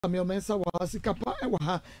Mensa was Kapa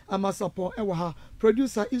Ewaha, Amasapo Ewaha,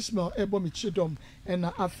 producer Ishmael Ebomichidom, and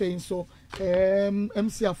Afein so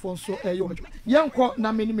MC Afonso Yanko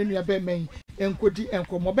Namini Minia Beme, and Kodi and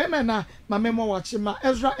Komo Bemena, my memo watching my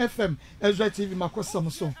Ezra FM, Ezra TV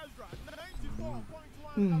M'akosem so.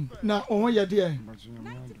 Now, oh, yeah, dear.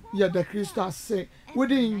 Yeah, the Christa say,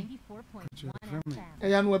 within a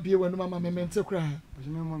young will be when Mamma meant to cry.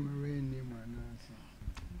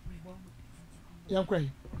 Young cry.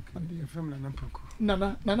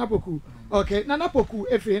 Nana Poku. Okay, Nana Poku,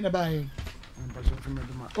 if you're in a buy.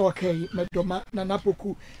 Okay, Medoma, Nana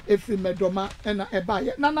Poku, if you Medoma, and a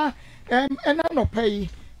buy. Nana, and I no pay,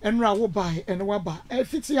 and I will buy, and waba.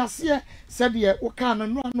 If it's here, said ye, Okan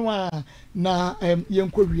and Ranwa, na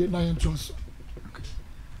young Korea, Nine Johnson.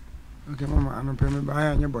 Okay, Mama, I don't pay me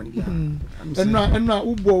by your body. And now,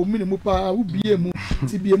 Ubo, Minimupa, Ubiemu,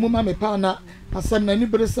 Tibiemu, Mamma Pana, a son,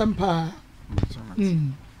 anybody sampa.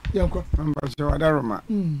 Yanko, so Adaroma.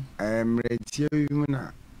 Read you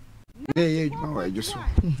now. They age my way just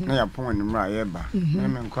now upon the Mayeba.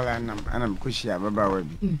 I'm calling them and I'm cushy about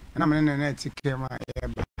baby. And I'm in a net to care my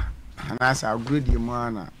eba. And as I'll greet you,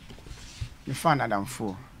 Mana. You found that I'm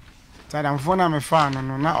full. That I'm for I'm a fan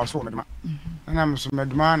and not also. And I'm some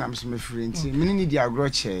man, I'm some friends. Many dear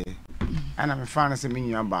groche. And I'm a fan as a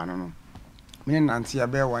minion abandon. Meaning Auntie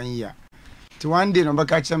about 1 year. To one day, no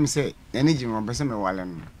catch them say, any Jim or Besame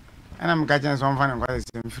Wallen. And I'm catching some fun and quite the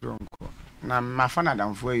same film. Now, my fan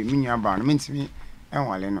down for you, mean about means me and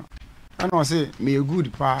Waleno. And I say, me a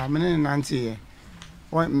good pa, meaning Auntie.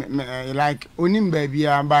 Like, Onim baby,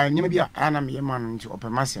 by maybe I'm a man to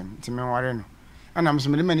open Massam, to me Wareno. And I'm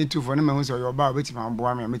some many too for the man who your bar, waiting my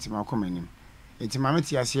boy, me meeting my coming. It's my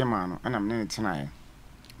Mattia man, and I'm near tonight.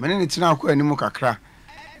 Many it's now quite any more accra.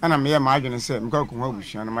 And I'm here, my goodness, I'm going to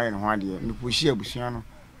Bushian, my own idea, and push here, Bushiano.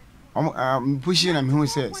 Pushing him who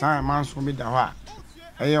says, Sam Mans will be the what?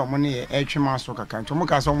 I have money, H. Master can to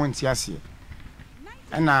make us someone Tiasi.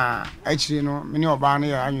 And actually, no, many of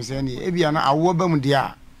Barney, I use any, Ebiana, I will be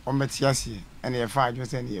dear, or Metiasi, and a 5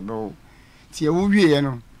 years any above. Tia will be, you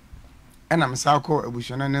know. And I'm Sarko, a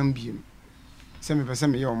Bushian and beam.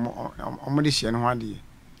 7% or Modician, one day.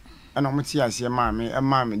 And I'm Tiasi, a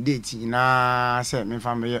mammy, dating, na, said me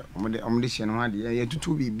family, Omniscient, one day,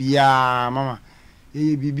 to be beer, mamma.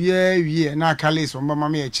 Ye be beer, na Calis, or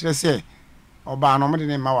mamma, say, or Barn, or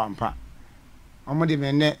name Mawampa. Omodi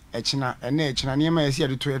me echina ene echina niam esi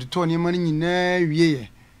adeto adeto niam ni na wie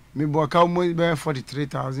me bo ka mo be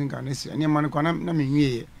 43,000 Ghana si niam no kwa na me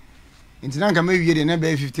wie nti na nka me wie de na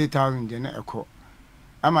be 50,000 de na ekọ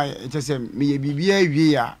ama echese me ye bibia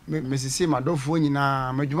wie a me sisi madofo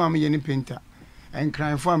nyina madwuma me ye ni painter en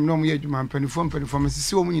cran form no mo ye adwuma mpanifo me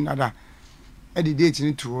sisi wo nyina da e de date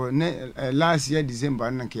ni to na last year December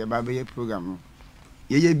na ke ba be ye program no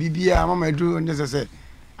ye bibia mama edu ndese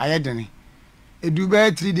ayedene Eduba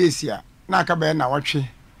 3 days ya na aka be na watwe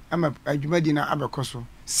ama adwumadi na abekoso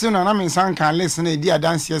sino na me san kan listen na di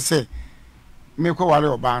adanse se me ko ware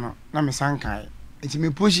oba no na me san kan enti me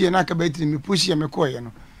pushie na aka be 3 me pushie me ko ye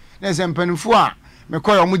no na se mpanifo a me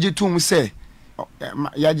ko yo mugye tum se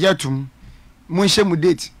ya gye atum mo nhye mu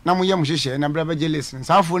date na mo ye mo hyehye na bra ba gye listen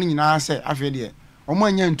saafo ni nyina se afi de o mo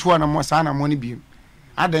anya ntuo na mo sa na mo ni bi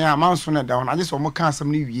adan a manso na da won age so mo kan asem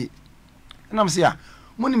ni wie na mo se ya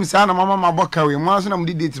Monim sana mama maboka we mo aso na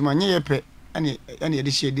mudi date ma nye yepe ane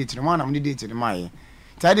ye share date no na mudi date no ma ye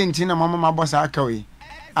tade nti na mama mabosa aka we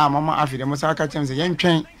mama afide mo sa aka chem se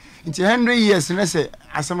yentwen nti 100 years na se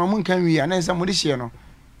asama mun kan wi ana se mudi share no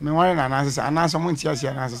me ware na na se ana so mun ti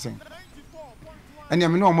ase na se ane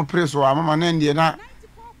me no mo preso mama na ndie na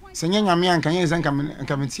se nyanya me anka ye se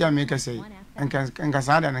nka me ti ame ka se nka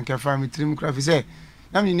sa da nka fa me trim kra fi se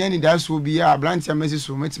na me nani da so bi a blantia mesi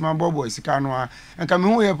so metima bobo sika no a nka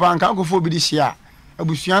me hu ye pa nka Akufo bi di hia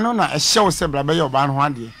abusua no na ehye wo se bra be ye oba no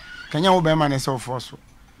ade kanya wo be ma na se forso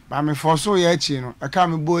ba me forso ye achi no aka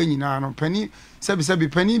me bo nyina no pani sebi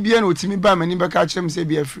pani bia na otimi ba mani be ka kire me se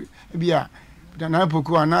bia free bia da na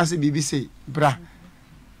poku ana se bibi se bra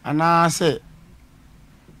ana se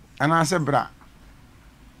bra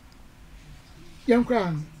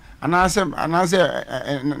yankra ana se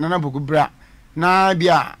na poku bra na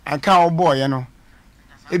bia aka oboye no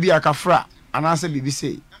ebia kafra anase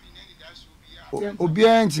bibise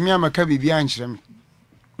obia ntimi amaka bibia ankyerem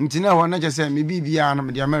ntina ho na kyese me bibia na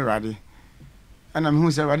me dia merade ana me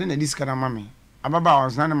hu se rade na diska na mame ababa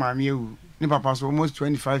was na mame ewu ni papa so almost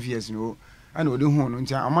 25 years no ana odi hu no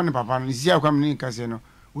ntia amon ni papa no sia kwa me ni kase no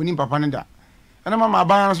woni papa ne da ana mama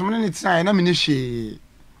abaya so me ni tina na me ni hwe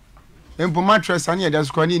empo mattress ani e da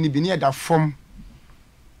so kwa ni bi ni e da fom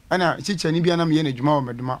ana chicha ni bia na me na adwuma wo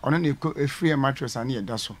meduma ono na free mattress ane ye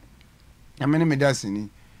da so na me ne me da sini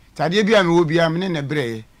tade bia me wo bia me ne na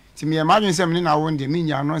breye ti me ma dwen se me na wo nde me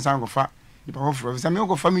nya no san kofa ni pa hofro se me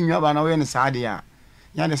ko fa me nwa ba na wo ye ne saade a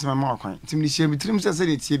nya de se ma kwan ti me hye bitrim se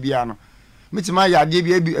de tie bia no me ti ma ya de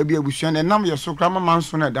bia abusuan na nam ye so kra ma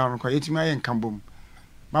nso na da no kwa yeti ma ye nkambom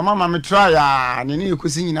mama me try ya ne ne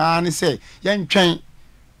ekosi nyina ne se ye ntwen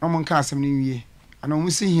no mo nka asem ne wie ana mo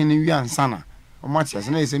si hin ne wie ansana o matias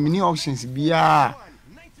na se mini options bia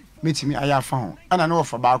metimi ayafa ho ana no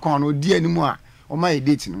ofa ba kon no di animu a o ma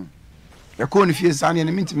date no e ko ne fie sa ne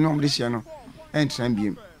metimi no mo de hye no entran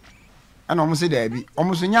biem ana mo se da bi o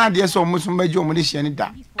mo so nya ade so o mo so baji o mo de hye ne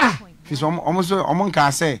da fi so o mo so o mo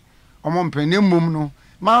nka se o mo mpen ne mom no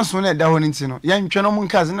ma so na da ho ne nti no ye ntwe no mo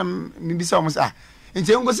nka se na mi bisa o mo se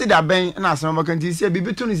nti ngo se da ben na asem ba kan ti se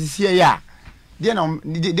bibi to no sisie ya de na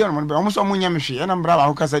mo so mo nya me hwe na mbra ba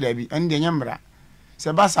ho kasa da bi en de nya mbra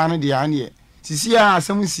se ba sa no de ya ne sisi a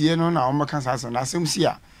asem sie no na o mo kan sa asem na asem sie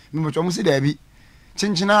a me mo se da bi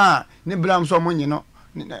chinchina ne bram so mo nyi no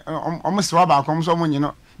o mo se wa ba ko so mo nyi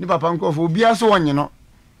no ni papa nko fo bia so wonyi no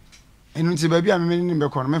enu nti ba bia me ni be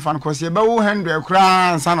ko no me fa nko se ba wo 100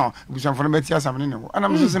 kra nsa no busanfo no beti asam ne ho ana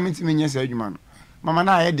mo so se mitimi nya sa adwuma no mama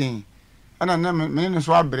na aye den ana na me ne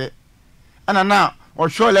so abre ana na o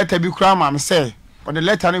show letter bi kra ma me say o the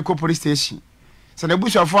letter ne ko police station se na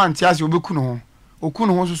bushafo antiase obeku no ho oku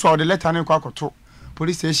no ho so o the letter ne ko akoto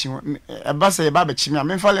police station e ba se e ba be chimi a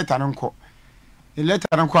me fa letter ne nko e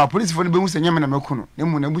letter ne nko a police fo ne be hu se nyame na maku no ne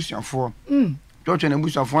mu na bushafo twotwe na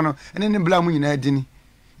bushafo no ene ne bla mu nyina adini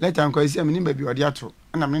letter nko isi me ni ba bi odi ato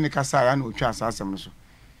ana me ne kasa ya na otwa asasem no so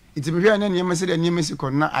itimi hwe na ne yema se de ne yema si ko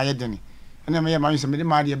na ayedeni ana me yema se me de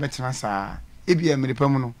ma de betena saa ebia meripa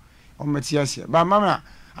mu no o mati asia ba mama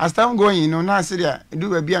as time going no na se de du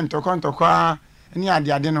ba bia ntokwa ni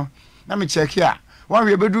ade no na me check ya wan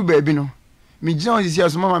we bedu ba bi no me gina o sisi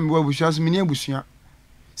aso mama me wa busua so me ni abusua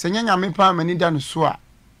se nyanya me pa mani da no so a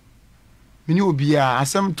me ni obia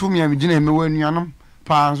asem tumi a me gina me wa nuanom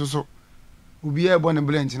pa so obia ebo ne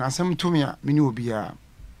blend na asem tumi a me ni obia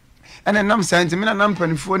ene nam sante me na nam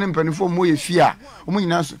panifo ne panifo mo ye fia o mo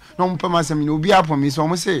nyina so no mo pama asem ni obia apo me so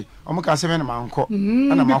mo se o mo ka se me na manko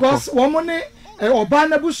ana mako because wo mo ne oba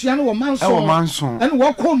na busua no wo manso ene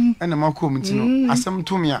wo kom ene makom ti no asem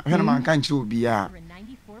tumi a hwe na manka nchi obia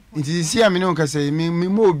nti si a me no ka se me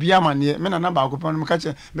mo obia mane me na ba akopon me ka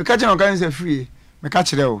che no kan se free me ka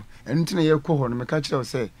kire o enu ti na ye kɔ hɔ no me ka kire o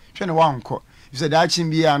se hwe ne wa nkɔ se da chi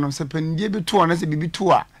bia no se pandie bi to na se bibi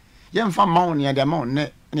to a ye mfa mawo ne ya mawo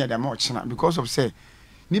ne ya mawo china because of say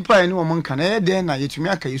nipa ene wo monka na ye de na yetumi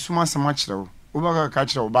aka yisuma asema kire o oba ka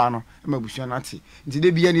kire o ba no e mabusua na ate nti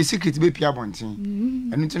de bia ne secret be pia bonten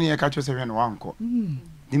enu ti na ye ka kire se hwe ne wa nkɔ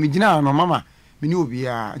de me gina no mama me ni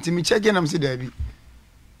obia nti me check na me se da bi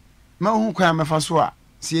ma hu kwa me fa so a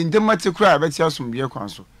si ndemate kura be tia sombie kwan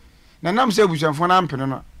so na nam se busuafo na mpene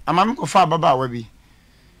no ama me ko fa baba wa bi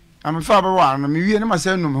am fa baba no me wie na ma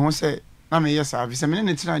se num ho se na me yes afisa me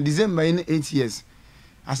ne tina December in 8 years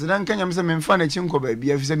asedan kanya me se me mfa na chinko ba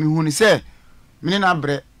bi afisa me hu ni se me na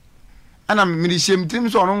bre ana me ri shem tim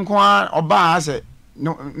so no nko oba ase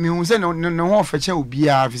no me hu se no ho fa che obi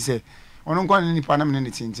afisa ono nko na nipa na me ne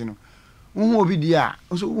tinti no hu obi dia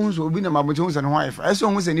so hu so obi na maboche hu se no ho afa eso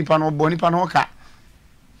hu se nipa no obo nipa no ka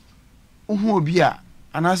hu obi a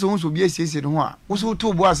anase hu so obi asiesie no ho a wo so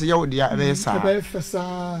to bo ase ya wo dia ebe sa ebe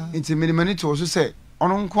fesa nti me mani to so se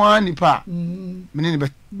ono nko nipa me ne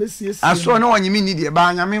be siesie aso no wanyimi ni dia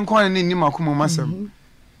ba nyame nko ne ni makomo masem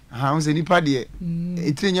aha hu se nipa de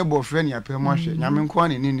etirenya boyfriend ya pe mo ahwe nyame nko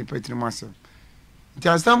ne ni nipa tiri masem nti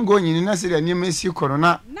asam go nyini na se de ni mesi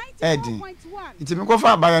korona edin nti me ko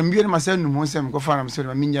fa ba ya mbie ne masem num ho se me ko fa na me se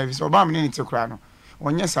me nya vi so ba me ne ti kura no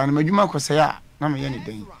onye sa na madwuma kwose ya na me ye ne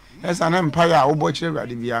den esa na mpa ya wo bo kire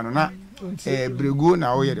rade bia no na brego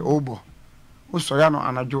na wo ye de obo wo so ya no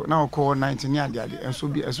anajo na ko 19 ni ade enso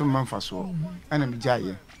bi enso manfa so ana me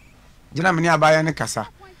jaye gina me ni abaya ne kasa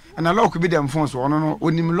ana lock bi dem phone so ono no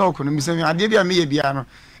onim lock no mi se ade bia me ye bia no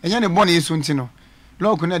enya ne bo na yesu nti no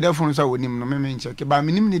lock na de phone so onim no me nche ba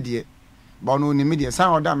me nim ne de ba no onim de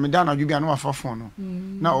san oda me da na dwo bia no wafa phone no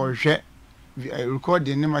na o hwe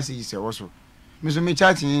recording ne message se wo so me so me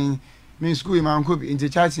chatting me school man ko bi into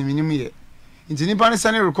chatting me nim ye into nipa ne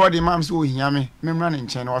sane recording mam so ohia me mra ne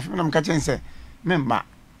nche na wafe na me ka chen se me mba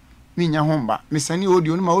me nya ho mba me sane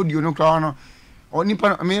audio no ma audio no kra no o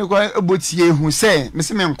nipa me ko ebotie hu se me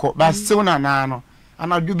se me nko ba still na no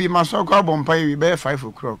anadwo bi ma so ko bompa yi be 5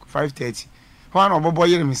 o'clock 5:30 ho na obobo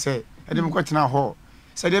yere me se e de me ko tena ho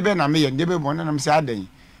se de be na me ye de be bon na me se adan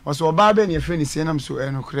o so oba be ne efre ni se na me so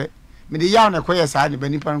no kre me de ya na ko ye sa de be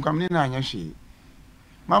nipa nko me na anya hwe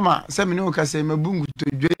mama se me no ka se mabungu to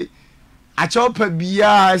dwe a chopa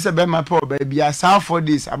bia se be ma pa ba bia sa 4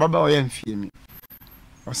 days ababa o ya mfie mi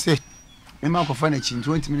o se me ma ko fa na chi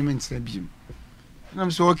 20 minutes na biem na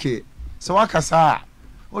me so okay so wakasa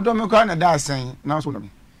o do me ko na da asan na so no me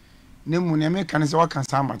ne mu ne me kan se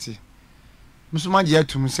wakasa amate musuma je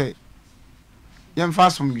atum se yemfa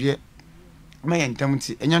somdwe me yentam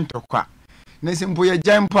ti enye ntokwa na simpo ye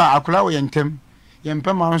jampa akura wo yentam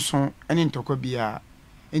yempa manso ene ntokwa bia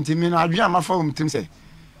enti me na adwe amafa wo mtim se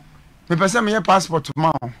me pese me ye passport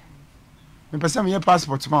ma o me pese me ye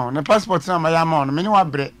passport ma o na passport na ma ya ma o me ne wa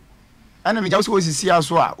bre ana me jawo so sisi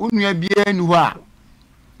aso a unua bia nu ho a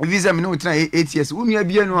visa me no tena 8 years unua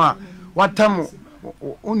bia nu a watam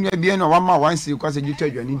unua bia nu wa ma wansi kwase gita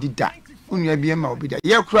adwane dida unua bia ma obida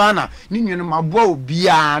ye kura na ni nunu mabo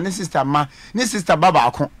bia ne sister ma ne sister baba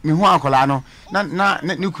akon me ho akola no na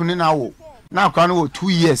ne kunu na wo na akwa no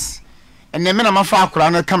 2 years ene me na mafa akora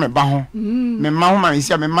no ka me ba ho me ma ho ma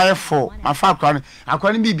isi me ma ye 4 mafa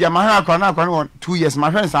akora no bibia ma ha akora no 2 years ma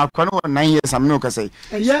hwen sa akora no 9 years am no ka say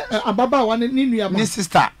ye ababa wa ni nua ma ni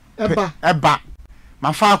sister eba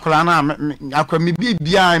mafa akora na akora me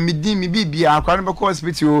bibia me din me bibia akora no be ko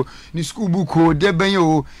hospital ni school book o de ban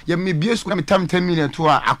o ye me bia school me tam 10 million to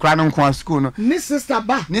akora no nko school no ni sister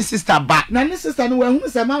ba na ni sister no wa hu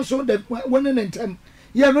se man so de woni ntem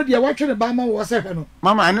ye no de watwe ba ma wo se hwe no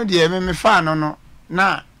mama ano de me fa no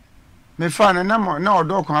na me fa no na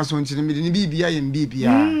odo kon aso ntini me de ni bibia ye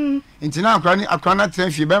bibia enti na akra na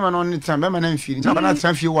transfer be ma no ne tran be ma na mfiri na na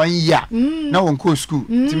transfer 1 year na won ko school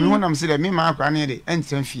ti me ho nam se de me ma akra ne de en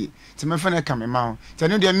transfer ti me fa na ka me ma ho ti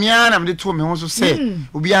no de mia na me de to me ho so se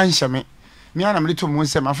obi an hye me mia na me de to me ho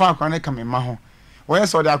se ma fa akra na ka me ma ho wo ye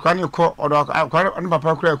so de akra ne ko odo akra no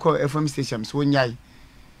papa akra ko FM station so nyai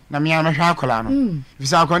na me ama hwa akola no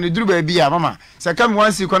visa akwa ne duru ba bia mama se kam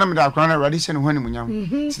wansi ko na me da akwa na radiation ho ne munyam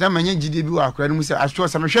sina manya gide bi wa akwa ne mu se asho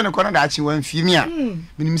se me hwe ne ko na da achi wan fi mi a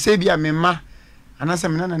minim se bia me ma anase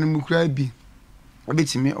me na ne mukura bi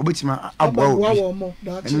obetima abwa obi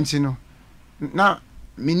enunti no na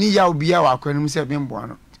mini ya obi ya wa akwa ne mu se me mboa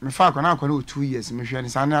no me fa akwa na akwa no 2 years me hwe ne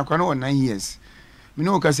sa na akwa no 9 years me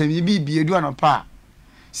no ka se bi edu anopa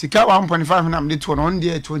sika 1.5 na mde to no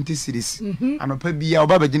ndie 20 series anopa bia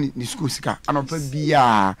oba baje ni school sika anopa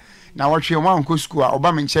bia na watwe wan ko school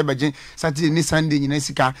oba menche baje Saturday ni Sunday nyina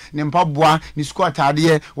sika ne mpaboa ni school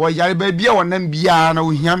atade wo yare ba bia wonam bia na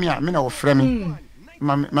ohia me na wo frɛ me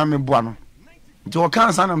ma me boa no nti wo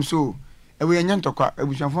kan sanam so ewe yenye ntokwa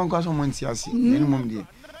ebushafo nko aso monti ase eni mom de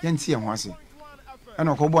yenti ho ase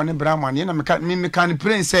ana ko bo ne brahman ye na me kan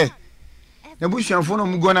prince na bushafo no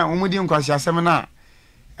mugo na omudi nkwase asem na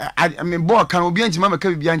me bo kan obi anchima maka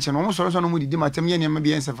bibia anche no mo so no mu didi matem ye ne ma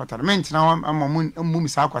bia ense fatalment na amum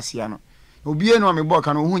sa akwase no obi enu me bo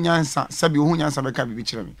kan ohu nyansa sabi ohu nyansa beka bibi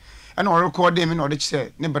kire me ana o record me na o de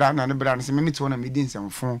kire ne bra na se me meti wona me di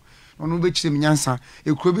nsemfo no be kire me nyansa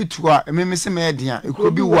ekuro bi to a me se me eden a ekuro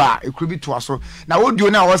bi wa ekuro bi to aso na audio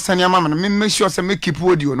na wo sane ama me me sure se me keep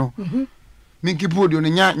audio no me keep audio no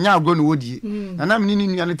nya agro no wodie na me ni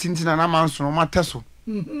nua no tintina na manso no mateso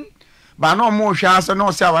ba no mo hwa so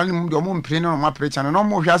no se awale mu de mo mpre no ma precha no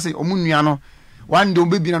mo hwa se omu nua no wan de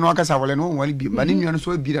obebi na no aka sawale no wali bi ba ni nua no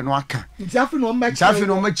so bi na no aka ntiafi no ma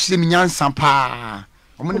chire mi nyansa pa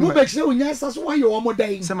omu ni be chire onyansa so wa ye omo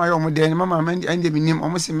dan se ma ye omo dan mama ande mi nim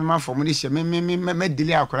omo se me ma fo mo de hye me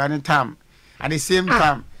delay akora ne time at the same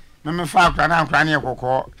time me fa akora na akora ne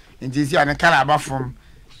kokko nti si ane kala abafom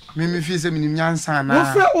me fi se mi nim nyansa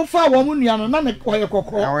na wo fa wo mu nua no na ne koye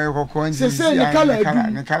kokko na wo kokko nti se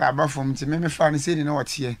ne kala abafom nti me fa ne se ni na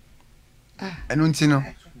wote enu nti no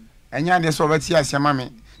enya de so beti asiama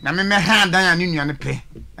me na me ha dan ya ne nua ne pe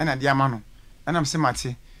na de ama no na se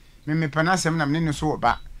mate me pana asem na me ne so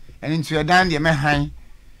oba eni ntu ya dan de me han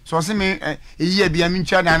so se me eyi bia me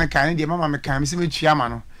ntwa dan ne kan de mama me kan me se me twa ama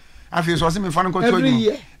no afi so se me fa no ko to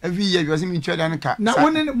every year you see me twa dan ka na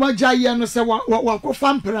woni mo jaye no se wa ko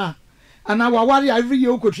fampra ana wa wari every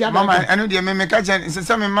year ko twa mama enu de me ka chen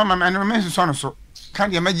se me mama enu me so no so kan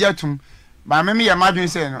de ma giatum ba me ya madwin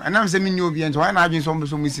se no enam se me nyi obi ento wa na adwin so mbo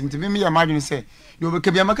musim te me ya madwin se yo be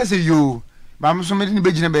ka bia maka se yo ba me so me ni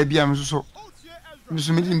begina ba bia me so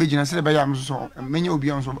me ni begina se ba ya me so me nya obi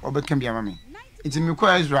on so obeka bia ma me iti me ko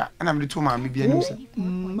Ezra na me de to ma me bia nim se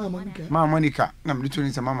mama Monica na me de to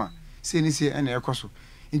ni se mama se ni se ena ekoso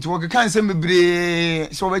nti wo kan se mebre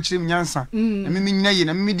so ba kire nyansa na me nyina ye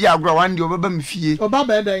na me di agro wan de obaba me fie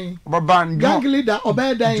obaba dan obaba gang leader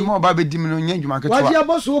obaba dan juma obaba di me no nya juma ketwa waji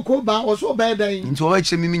aboso ko ba oso obaba dan nti wo ba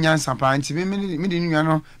kire me nyansa pa nti me de nua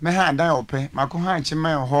no me ha dan ope mako ha kire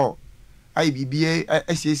man ho ai bibie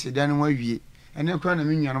asiesi dan no awie ene kwa na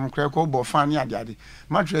menua no kra ko bo fan ne ade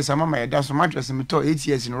mattress mama ya da so mattress me to 8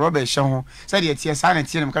 years no rubber hye ho say de tie sa na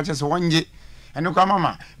tie no ka che so wonje ene kwa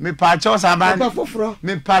mama me pa che osaban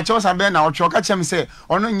me pa che osaban na otwo ka che me say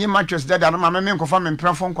ono nyi mattress dada no mama me nkofa me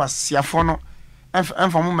mprafo nkwasiafo no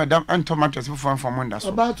enfo madam ento mattress fo enfo mo nda so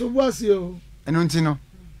about to boss you eno nti no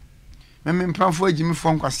me mprafo agimi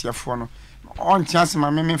fo nkwasiafo no on chance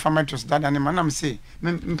ma me fa mattress dada ne manam say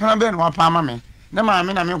me mpana be no wa pa ma me na ma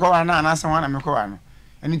me na me kwa na anasa wa na me kwa no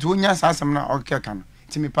eni to nya asasem na okeka no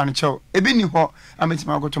ti me pan chew ebi ni ho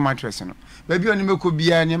ametima go to mattress no ba bi oni meko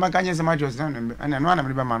bia ne maka nya se mattress na na no na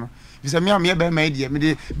me be ma no bisa me am ye be ma die me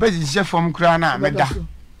de be ji che form kura na me da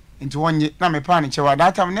enti wonye na me pan chew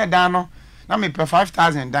that time ne da no na me pe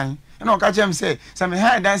 5000 dan na oka chem say me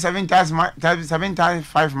ha dan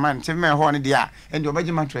 75 man ti me ho ne dia enti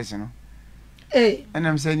obaji mattress no and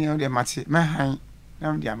I'm saying you de mate me han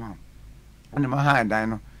na me dia ma and ma ha dan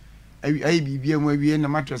no ai bibia mu awie na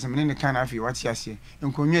mattress me ne kan afi wati ase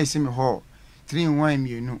enkonwa esi me ho 3 in 1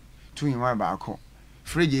 mienu 2 in 1 baako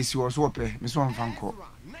fridge esi wo so ope me so mfa nko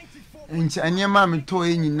nti anyema me to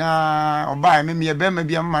enyina oba me me be ma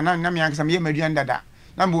bia ma na me akasa me maduan dada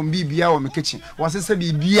na mbom bibia wo me kitchen wo sese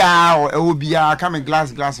bibia o bia ka me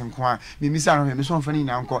glass nko a me misa no me so mfa ni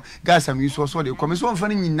na nko gas am yuso so de ko me so mfa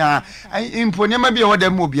ni nyina impo nyema bia wo da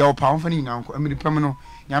mo bia wo pa mfa ni na nko amiri pam no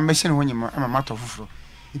nya me hye ne ho nyema ama mato foforo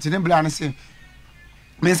nti ne bla na se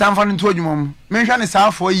me sanfa no to adwumom me hwa ne saa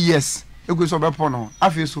 4 years egu so be po no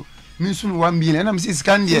afi so min sum 1 billion na me si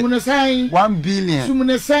scan there 1 billion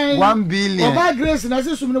sumune sai 1 billion oba grace na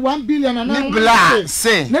se sumune 1 billion na ne bla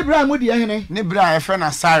se ne bra mo di ahene ne bra e fe na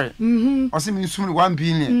sare o se min sum 1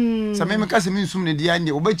 billion se me ka se min sum ne dia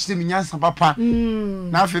nde oba chite mi nyansa papa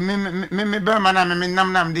na afi me be ma na me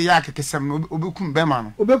nam de ya kekesem no obekum be ma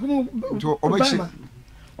no obekum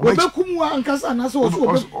obekum wa Nkansah na so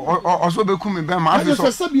oso obekum be ma afi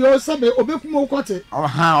so sabe obekum okote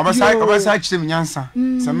obasa chite mi nyansa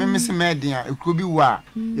se me se medin a ekrobi wa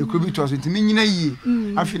ekrobi to so ntimi nyina yi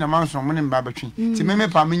afi na manso mo ne mba batwi ti me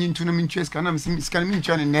pa me nyintu no me ntwe ska na me ska me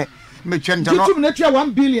ntwe ne me twe nta no YouTube na twa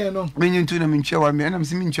 1 billion no me nyintu na me ntwe 1 million na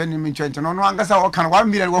me ntwe ne me ntwe nta no Nkansah wo kan 1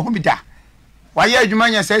 million wo hu bi da wa ye adwuma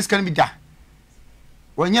nya sai ska ne bi da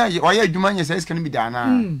wanya wa ye adwuma nya sai ska ne bi da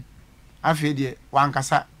na afi de wa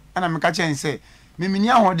Nkansah ana me ka chen say me mini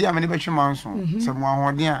ahode a me ne betwe manso se mo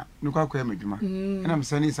ahode a ne kwa kwa madwuma ana me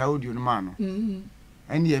sani sa audio no ma no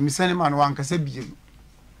eni e me sani ma no wa Nkansah bie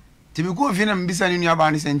ti me ko fi na me bisa ne nua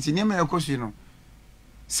ba ne senti ne me ekosu no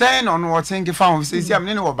say no no wo think fa ho se si am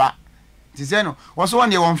ne wo ba ti say no wo so won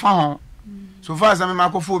de won fa ho so far as me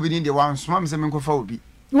makofo obi ni de wan so ma me se me nkofa obi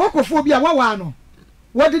wo kofo obi a wa no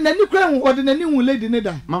wo de nani kra hu wo de nani hu lady ne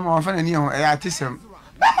da mama wa fa nani ho e atesem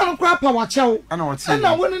mama no kra pa wa chew ana wo ti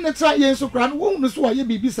ana woni ne tra yen so kra no wo hu so wa ye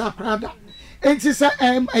bibi sa kra da enti se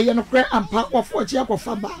eye no kra ampa wofo chi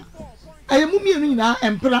akofa ba aye mu mienu nyina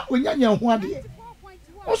empra onyanya hu ade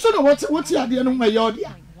wo so no woti ade no maye ode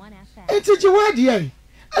a enti ji wa ade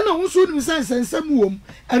ana wo so nim sensem wom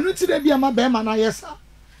anu ti da bia ma be ma na yesa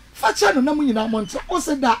fa cha no na mu nyina mo nte o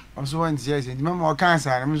se da o so wan ti yesa ndi mama o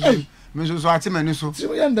Nkansah me so atimanu so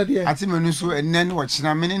atimanu so enen wo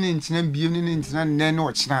china me ne ntina biem ne ntina nen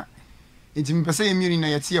wo china enti me pese yemi na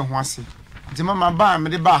yete ye ho ase enti mama ba me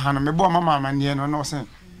de ba ha no me bo mama amane no no se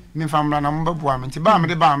me famra na mo beboa me enti ba me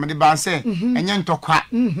de ba se enye ntokwa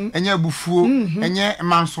enye abufuo enye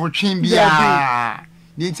manso twin bia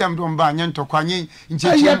ni enti am do mba enye ntokwa enye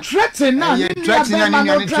ncheche ye threaten na ni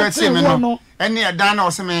threaten me no ene eda na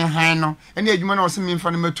o se me han no ene adwuma na o se me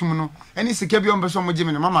mfa na matum no ene sika bi o mbeso mo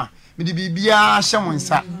gime no mama me di bibia hye mo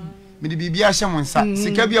nsa me di bibia hye mo nsa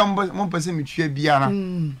sika bia mo pese me twa bia na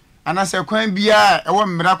ana se kwan bia e wo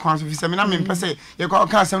mmira kwan so fi se me na me pese ye kwa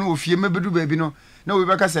ka asem no ofie mebedu ba bi no na we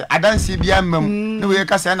be ka se adanse bia mam na we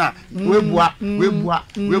ka se na we bua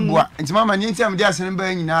nti mama ni nti am dia asem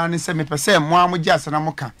ba nyina ne se me pese mo amogye asena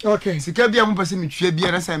mo ka sika bia mo pese me twa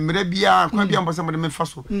bia na se mmira bia kwan bia mo pese mo de me fa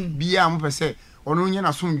so bia mo pese ono nya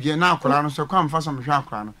na somdwe na akora no so kwa mfa so me hwa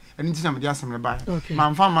akora no eni nti na me dia asem ne ba ma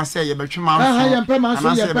mfa ma se ye betwe ma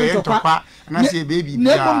so ye pentokwa na se baby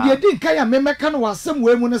bia na kom de din kan ya memeka no wasem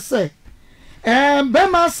we mu ne se be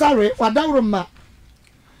ma sare wadawro ma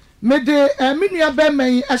me de menua be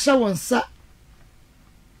man ahya wonsa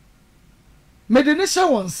me de ne hya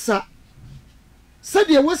wonsa se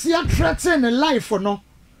de wosi attract in life no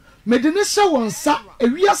me de ne hya wonsa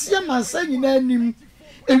ewiase mansa nyina anim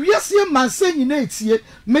ewiase mansa nyina etie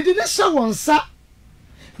me de ne hya wonsa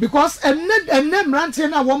because enne mrante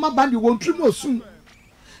na wo ma bandi won trim osum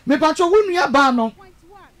me pacho wonua ba no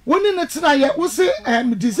woni ne tena ye wo se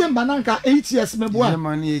December nanka 8 years me boa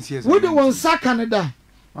December 8 years wo de won sa Canada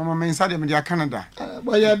mama me nsa de me dia Canada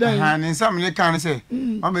boy ya dan ha ne nsa me kan say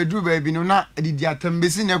mama edu ba bi no na edidi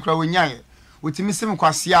atambesi na kura wonyae wotimi sim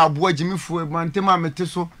kwase abo agimifu mantem amete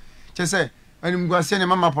so che say anim gwase ne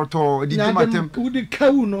mama poto edidi matem udi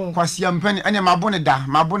kawu no kwase ampani ene mabone da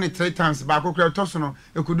mabone 3 times ba kokura toso no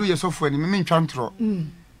ekodu yesofo ani me ntwa ntro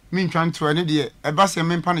me ntwa ntro ani de eba se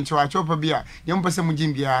me mpa ne chewa chopa bia ye mpese mu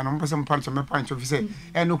jimbia no mpese mpa ne me pa ne fi say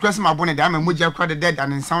no kura se mabone da ma mugya kura de dead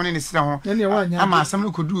and sound ne sira ho ama asem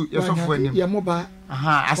no kodu yesofo ani ye mo ba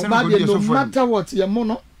asem no kodu yesofo no matter what ye mo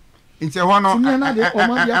no nti ho no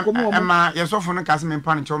ema yesofo no kase me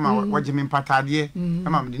mpa ne chewa ma waje me mpatade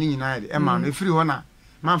ama me de nyina de ema no efiri ho na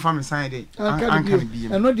man fam sign de anka bi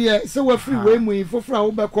eno de se wa free we mu fofora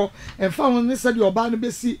wo bekọ emfa won ne se de oba no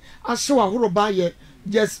besi ahye wa horo ba ye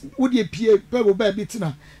just wodi pie pe wo ba bi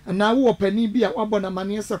tina na wo opani bi a wabọ na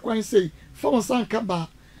mane se kwan sei fa won sanka ba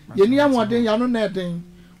ye ni amoden ya no na eden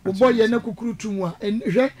wo boy ye na kukuru tumu a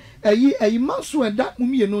hwe ayi manso eda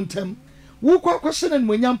mumie no ntem wo kwa hye na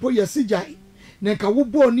mwanyampo ye sigai ne ka wo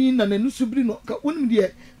bo ni na nanu subiri no ka wonim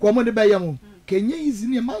de ko mo de ba ye mo kenye izi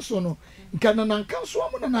ni manso no nkana na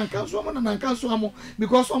nkanso amo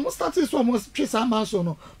because almost started so almost twesa manso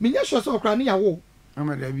no menya hwe so okra ne yawo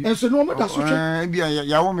enso no mo da so twe bia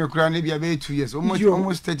yawo me kura ne bia be 2 years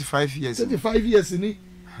almost 35 years ni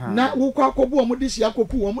na wo kwa akobo o mo de hia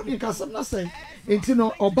akoku o mo de nkasam na sai enti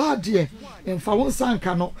no oba de emfa won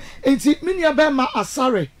sanka no enti menia ba ma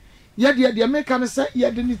asare ye de meka ne se ye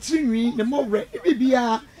de ni trinwi ne mowre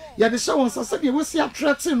bibia ye de hye won sase de wo si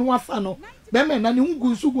atrete no afa no bema na ne hungu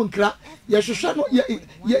nsugu nkra ye hwehwe no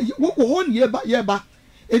wo ho ne ye ba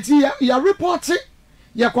enti ya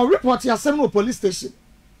report asem no police station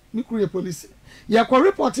mi kuru police ya kwa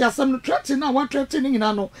report asem no threaten na wa threaten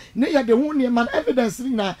nyina no ne ye de ho ne man evidence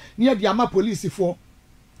na ne ye de ama police for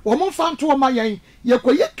wo mo fa nto ma yen ye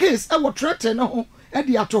koye case e wo threaten ho e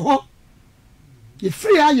de ato ho ye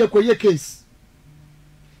free a ye koye case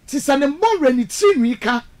ti sane mbonre ni tinwi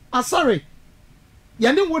ka asare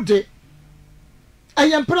ye ne wode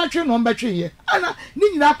ayem pratwe no mbetwe ye ana ni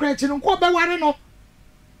nyina akranche no ko be ware no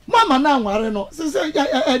mama na ware no se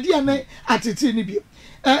edi ne atiti ni bi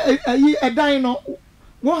ayi edan no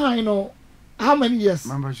wo han no how many years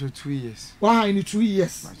mama 2 years wo han ni 2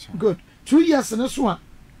 years good 2 years no so a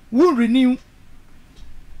wo renew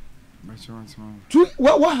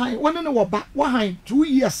wo han won ne wo ba wo han 2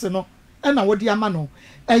 years no e na wo di ama no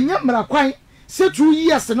enya mra kwan say 2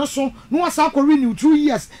 years no so no wasa ko renew 2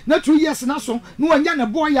 years na 2 years na so no anya na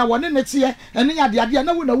boy ya won ne tie ene ya de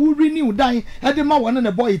na wo renew dan e de ma won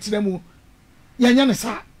ne boy tire mu ya nya ne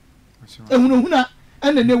sa ehunahuna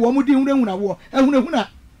ene ne wo mu di hunahuna wo ehunahuna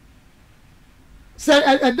say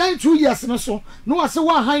e dan 2 years no so no wasa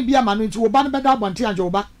wa han bia ma no nti wo ba ne beda abonte anje wo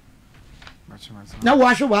ba na wo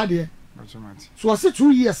ahwe wa de so wasa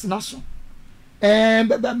 2 years na so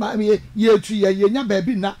ye tu ye nya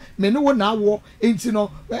baby na me no wo na wo enti no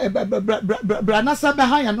bra na sa be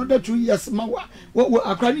han another 2 years ma wo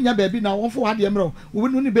akra ni nya baby na won fo ade emro wo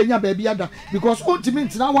no ni be nya baby ada because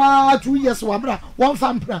ultimate na wa 2 years wa bra won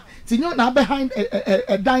fa mpra ti nyo na be han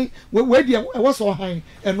dan we de wo so han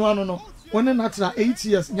eno ano no won na tra 8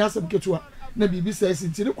 years nya sam ketua na bibi says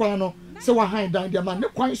enti ne kwan no se wa han dan de ma ne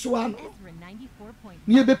kwan so ano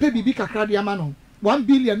ni e be pe bibi kakra de ama no 1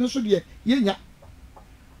 billion no so de yenya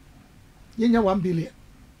 1 billion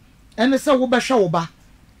ene se wo be hwe wo ba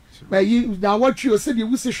yi na watwe o se de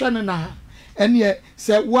wusi hwe ne na ene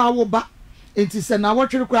se wo ba enti se na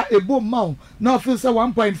watwe kwa ebo ma na ofin se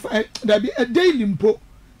 1.5 da bi a daily mpo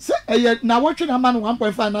se na watwe na ma no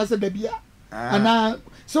 1.5 na se da bia ana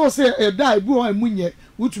so se da ebu o emunye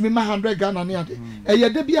wutumi ma 100 Ghana ne ade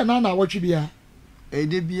da bia na watwe bia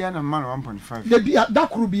de bia na man 1.5 de bia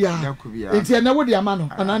dakuru bia enti na wo de ama no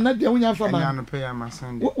ana na de wonya fa ma na no pay ama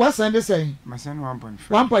send what send say ma send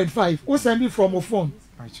 1.5 wo send from your phone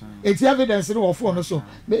enti evidence no phone no so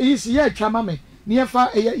me is ye atwa ma me ni ye fa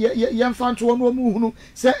nto no mu hunu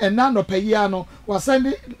se ena no pay ya no wa send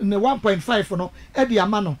ne 1.5 no e de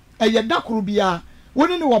ama no dakuru bia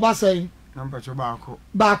woni ne wo ba say number cho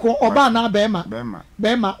baako oba na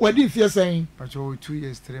bema wadi fie sen pacho 2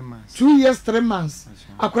 years 3 months 2 years 3 months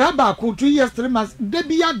akora baako 2 years 3 months de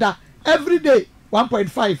biada every day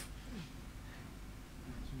 1.5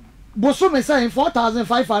 boso me say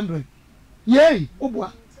 4500 yey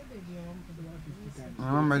obua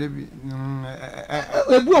mama de bi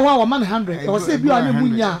ebu wa man 100 o say bi wa ne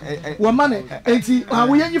munya wa man enti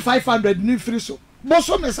wo yenyi 500 ni free so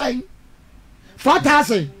boso me say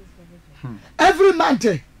 4000 every month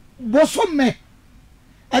boso me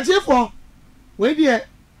ajefo we die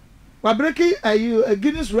wa breaki a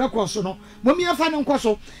Guinness records no momi afa ne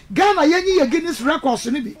nkoso Ghana yenyi ye Guinness records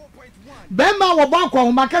ni bi bema wo ba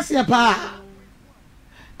kwa makase pa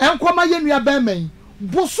enkoma yenua bema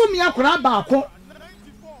bosumi akora ba ko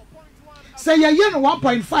say ye no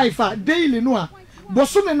 1.5 daily no a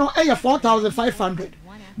bosumi no e 4,500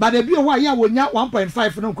 but e bi o wa ya wonya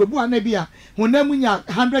 1.5 no kwebu ana bi a honamu nya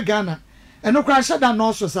 100 Ghana eno kra shada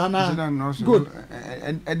no so sana good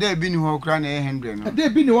e dey bi ni ho kra na 100 no e dey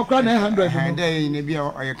bi ni ho kra na 100 e dey ni bi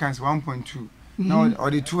o ye kan 1.2 now or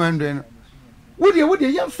the 200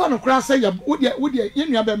 wodi ye mfa no kra say ya wodi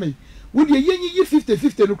yenua be me wodi yenyi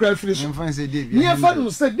 50 no kra free so mfa say dey bi ni mfa no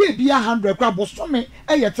say dey bi 100 kra bosome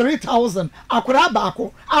e ye 3,000 akora ba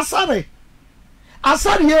ko asare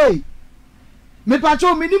ye me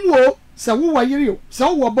pacho minimu o se wo wa yiri o se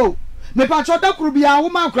wo bo me pacho da kuru bia wo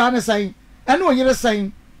ma akora ne san ene o yiri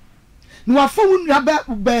san no afa wo nua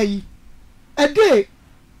ba yi ede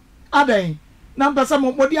adan na mpesa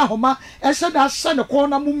mo modi ahoma e hye da hye ne ko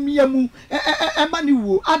na mo mia mu e ma ni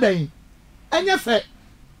wo adan enye fe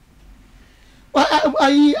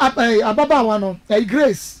ai ababa wa no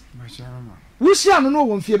Grace wo hia no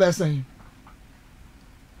wo mfie ba san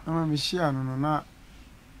ama me hia no na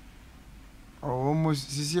almost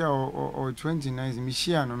this year or 29 me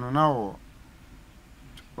hia no na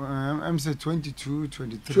I'm say 22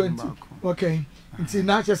 23 back. Okay. Nti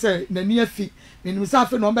na che say na ni afi menim sa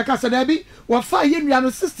afi no mbeka say da bi wo fa ye nua no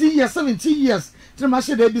 16 years 17 years ti ma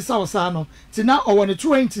she da bi sa wo sa no ti na owo ne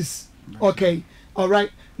 20s. Okay. All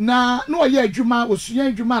right. Na no ye adwuma osuya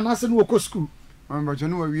adwuma na se no wo school. But you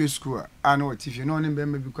know we school no TV no ne be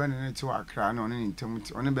ma bi kwa ne te akra no ne ntam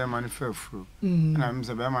ti one be ma ne fafuro na am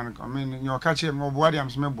se be ma ne come ne o ka che mo boa de am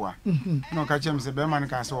se me boa na o ka che am se be ma ne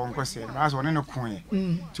ka se won kwese ba so ne ko ye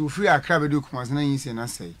ti ofiri akra be do kumasi na yin se na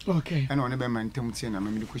sei okay na one be ma ntam ti na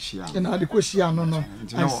ma me de ko hia na de ko hia no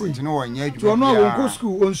ti no wonya adwuma to no won ko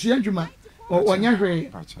school on sua adwuma wonya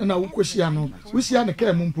hwe na wo ko hia no wo hia ne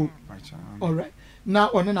ka mu mpo all right na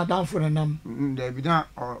one na down for nam da bi da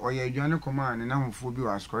oye adwane koma ne namfo bi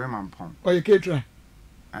wa askore mampon oye ketra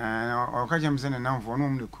o ka jem se ne namfo no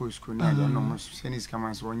mu ko school na ya no mo senis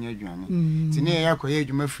kama so onye adwane ti ne ya koye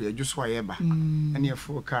adwuma firi adwo so aye ba ene e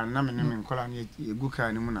fo ka na me ne me nkola ne egu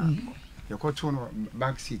ka ne mu na ye ko to no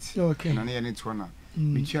back seat na ne ye ne to na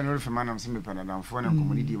bi tia no refa manam se me pada damfo na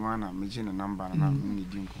komodi ma na me je ne number na ne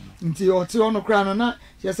di nkomo nti o ti ono kra no na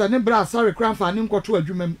ye se ne bra sorry kra fa ne nkoto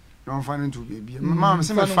adwuma don't find into baby mama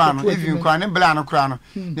se me fan even kwa ne bla no kra no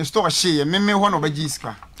the store she me ho no baji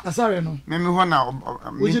iska asare no me ho na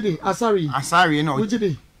ujidi asare no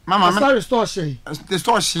ujidi mama asare store she the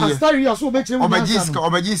store she asare yo so be kire mu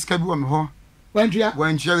obaji iska bi wo me ho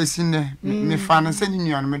wantua we sinne me fan se ni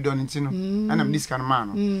nua no me do ntino ana me iska no ma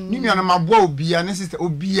no ni nua no maboa obia ne sister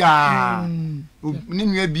obia ni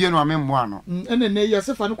nua bia no amemmoa no ene ne ye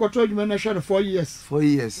se fa no kwoto adwuma na hwe 4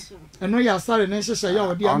 years eno ya asare ne hyehyɛ ya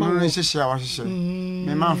odi ama no hyehyɛ wa hyehyɛ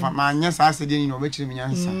me manfa ma nya sa ase de ni no obekire me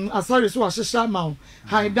nyansa asare so wa hyehyɛ ma wo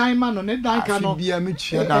hai dan ma no ne dan ka no bia me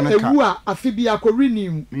tua dan ka ewu a afi bia ko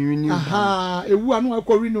renew aha ewu a no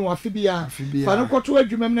ko renew afi bia fa no kwoto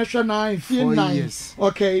adwuma na hwe na fie 9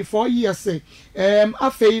 okay 4 years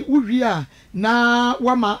afei uwi a na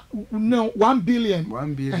wama no 1 billion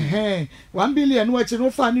 1 billion no achi no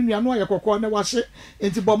fa ni nua no ayekokọ na wahye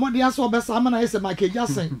enti bomode aso obesa ama na yese makeja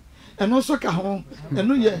sen eno so ka ho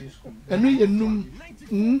eno ye num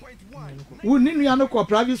wo ni nua no ko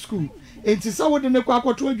private school enti sa wode ne ko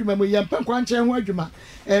akoto adwuma mu ye mpa kwa nche ho adwuma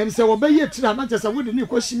se wo be ye tira na chese wode ne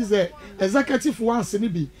ko shi ze executive once ni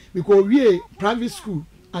bi because we private school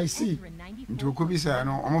I see nti ko bisa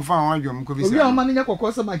no omo fa ho adwom ko bisa obi o ma ne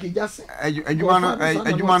yakokọ se makeja sen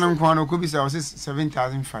adwuma no nko no ko bisa o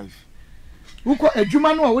 7,500 uko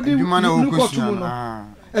adwuma no a wode ko tumu no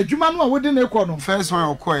adwuma no a wode ne ko no first one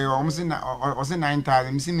okoye o mse na o se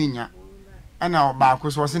 9,000 mse menya ana ba ko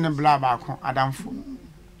so o se ne bla ba ko adamfo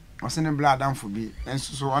o se ne bla adamfo bi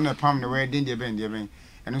enso so on the pam ne we den de ben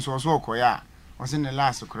enso so okoye a o se ne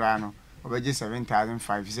last kura no obeje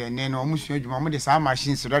 7,500 say ne no omu sua adwuma mo de sa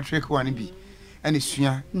machine so that trick one bi ene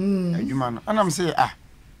sua adwuma no ana mse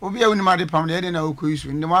obi a woni ma de pam de na okoyi so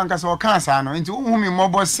ndi mo anka so o kan sa no nti wo mi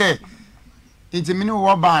mobo se nti mini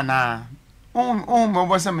wo ba na mo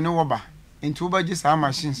bo se mini wo ba nti wo ba ji sa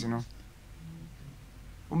machines no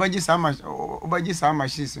wo ba ji sa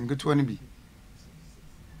machines nketo ne bi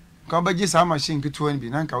ka wo ba ji sa machine nketo ne bi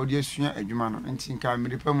nanka wo de asua adwuma no nti nka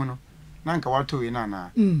miripa mu no nanka wato we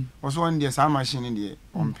na wo so won de sa machine de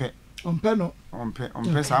ompe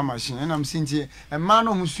sa machine na msinti e ma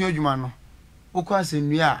no musua adwuma no wo kwa se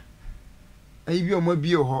nua ayi bi o mo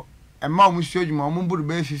bi ho e ma o musua adwuma o mo buru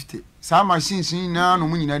be 50 saa machines ni na no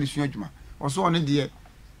mu nyina de sua adwuma oso one de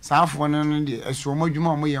saafo no de eso mo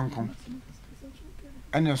adwuma mo yenko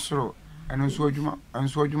ene soro eno so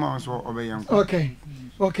adwuma so obeyenko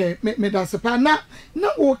okay me da sepa na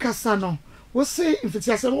wo kasa no wo say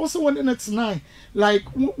infitiase wo say one na tonight like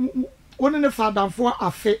one ne father for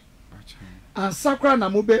afe and sakra na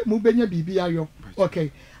mo benya bibi ayo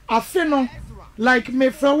okay afe no like me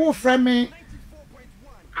fra wo fra me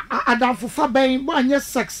adamfo fa ben bo anye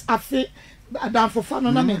sex afe adamfo fa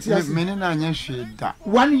no na mentiase me ne na anye hwe da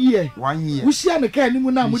 1 year wo shia ne ka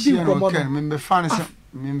animu na mo di nkomo no me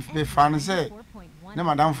fa ne se na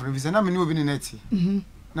madam for visa na me ne obi ne neti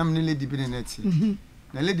na me ne lady bi ne neti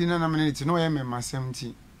na lady na me ne neti no ye me masem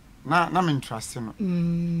ti na me trust no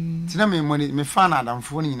ti na me fa na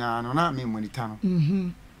adamfo ni na no na me monita no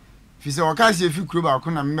fi se wakasi efi kuro ba ko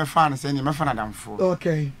na me fa na se ne me fa na adamfo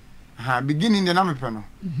okay beginning de na me pe no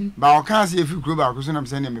ba wakasi efi kuro ba ko so na me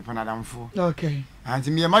se ne me fa na adamfo okay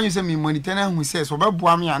anti me ma se me monita na hu se so ba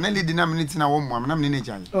boa me na lady na me ne ti na wo mo am na me ne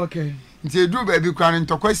jai okay nti edu ba bi kwa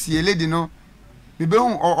ntokwa sie lady no me be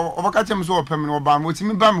hu obaka chem so opem no ba mo ti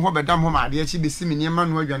me ba me ho bedam ho ma ade chi be si me niam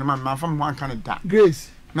no adwane ma ma fam ho anka ne da grace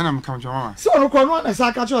me na me kam jo mama so no ko no na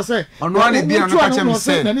sa ka cho se ono na bi na no ka chem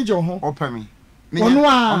se opem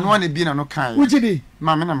ono na bi na no kan wujidi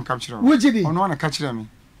ma me na me kam chiro wujidi ono na ka chiro me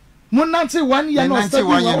munanti 1 year no step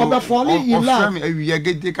oba falling in love me awiya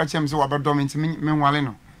gede ka chem se wa bedom nti me nwale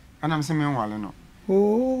no ana me se me nwale no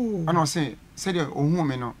ana se de ohun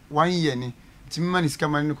me no 1 year ni ti me mani ska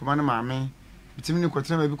mani ko ma na ma me ti me ni ko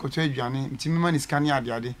tena ba bi ko to aduane ti me mani ska ni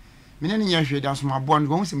ade me ne nya hwe da so ma bo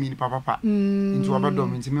no se me ni papa nti wa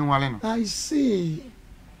bedom nti me nwale no I see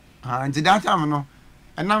nti that time no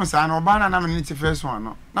enam sa na oba na me ni ti first one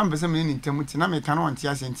no na me se me ni ntem ti na me ka no onti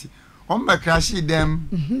asenti on ba crash dem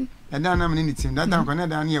and then na me ni tim that time ko na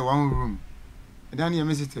da na one room and then ya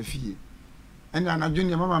me sit afie and na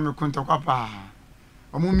junior mama me konta kwa pa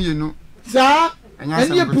omo mienu za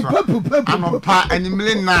enya pupa anopa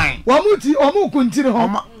animle 9 omo kuntiri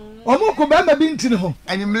ho omo ko ba ma bi ntiri ho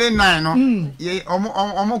animle 9 no ye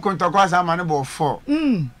omo konta kwa sa ma ne bo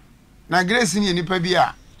 4 na grace ni nipa bi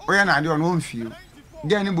a oya na ade ono mfie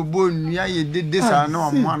gani bobo nua ye dede sa na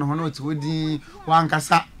omo ano ho no ti wodi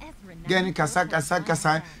wankasa gani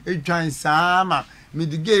kasa etwan sama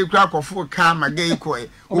midige kura kofo ka ma gay ko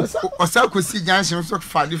osakosi junction so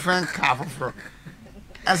fa different car for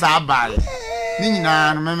as a ball ni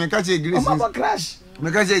nyina no me ka che grace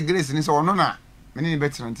me ka che grace ni so ono na me ni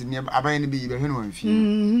better nti ni abaye ni bi be hwe no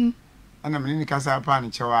amfie ana me ni kasa pa ni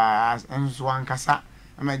chewa enso wankasa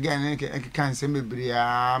ama gani ke kan se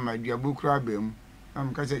mebria ma duabo kura ba mu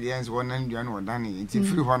am ka che de enso wonan dua no wodan ni nti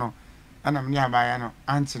free ho no ana me ni abaye no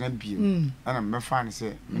Auntie na bio ana me fa ni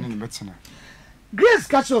se me ni better na grace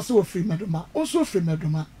catch us so free medoma also free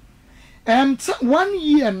medoma 1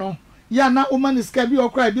 year no ya na o man iska bi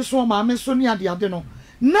okra bi so ma me so ni ade no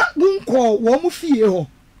na bunko wo mu fie ho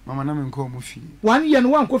mama na me nko mu fie 1 year no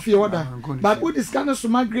wan ko fie woda but wo diska na so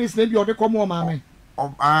ma grace na bi ode ko mo ma me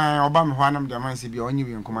oba me ho anam de man se bi onyi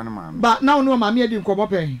bi nko ma na ma me but now no ma me adi nko bo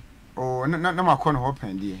pen na ma ko no ho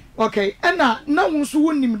pen die okay na wo so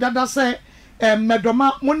wonim dada se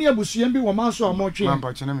medoma mo ne abusuan bi wo ma so amotwe ma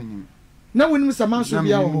pa chena menim na wonim samanso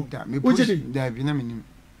bia wo ujidi da bi na menim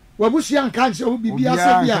wabusia nkanche o bibia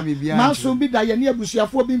se bia manso bi da ye ne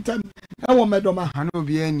abusuafo bi ntam e wo medoma ha na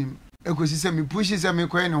obi anim ekosi se me pushi se me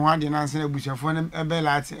koye ne ho ade na nse abusuafo ne ebe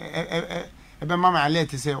lati ebe mama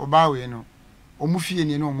alert se oba we no omu fie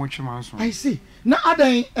ne no omu twe manso I see na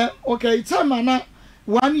adan okay time na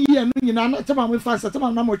 1 year no nyina na tema me fansa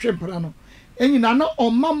tema na mo twe mpra no enyina na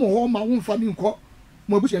omma mo ho ma wo mfa ni nko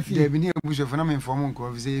mo abusuafo fie da bi ne abusuafo na me inform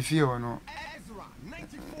nko se fie ho no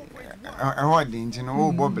what did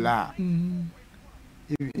no bobla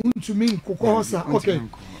wontumi nkokɔ sa okay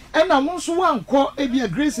ɛna mo nso wankɔ ebia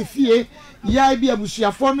grace fie ya ebia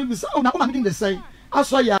busuafo no bi sa na o din de sɛn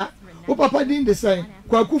aso ya o papa din de sɛn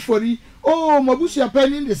kwaku fori mo busuapa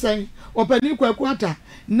din de sɛn o pani kwaku ata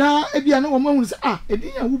na ebia na wo mahunu sɛ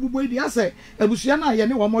edin ya wububo edi asɛ abusua na ye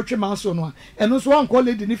ne wo motwe manso no ɛno nso wankɔ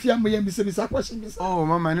lady ne fie amoya bisa question bisa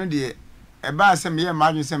mama no de eba asem ye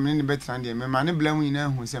maadwe sem ne betra de me ma ne bla mu nyina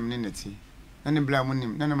hu sem ne neti na ne bla mu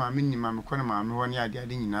nim na ma me nim ma me ko na ma me ho ne ade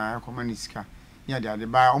nyina akoma ne sika ne ade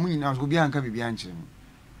ba omu nyina so bi anka bibia nkyere mu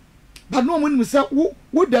ba no omu nim se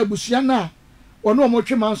wo da busua na ono omo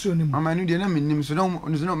twe manso nim mama no de na me nim so no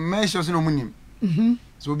me sure so no mu nim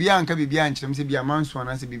so bi anka bibia nkyere mu se bia manso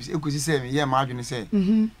na se bibia ekosi se me ye maadwe ne se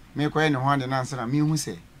me ko ye ne ho ade na ansara me hu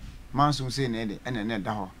se manso se na ede ene ne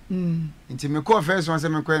da ho nti me ko first one se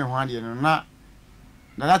me ko ne ho ade no na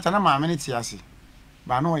data na ma me ne ti ase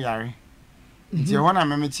ba no yare nti ho na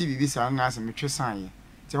me chi bibi sa na ase me twesan ye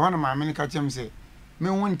nti ho na ma me ka chem se me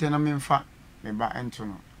wonte na me mfa me ba ento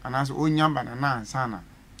no anaso onyamba na ansa na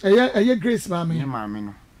eye grace ma me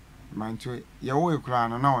no manto ye wo ekura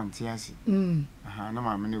no na wonte ase aha na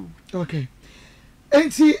ma me ne okay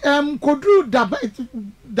enti kodru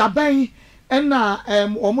daban na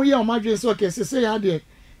omo ye omadwe se okay se ya de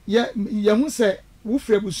ye hu se wo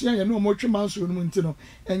frebusuan ye no omo twema nso no nti no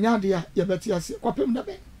enya de ye beti ase kwapem da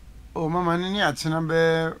ben oh mama ni atena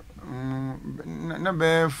be na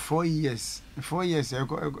be 4 years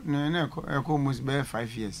na almost be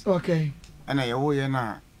 5 years okay ana ye wo ye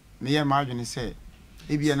na me ye madwene se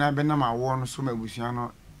ebia na be na ma wo no so mabusuan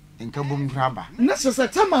no enka bom graba na se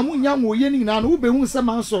tama mu nya wo ye ni na wo behu se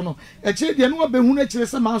manso no e che de no wo behu na kire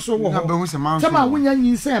se manso wo na behu se manso tama wo nya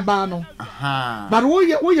nyinsan ba no aha but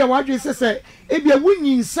wo ye wadwe se ebia wo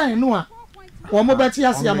nyinsan no a wo mo beti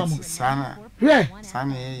ase amamo sana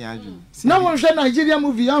sana ye yaju na won hwe Nigeria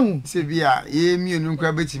movie ahu se bia ye mienu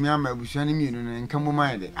nkra betimi ama abusuan ni mienu no enka bom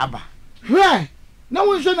ayede aba na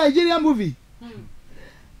won hwe Nigeria movie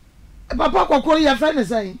papa kokoro ye fa ne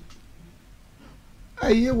sai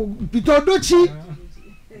aye Peter Dochi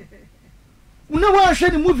una wa hwe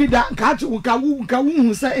ni movie da nka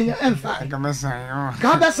wu sa enfa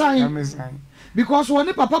ka besan because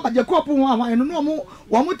woni papa Agyapong ho ahwan no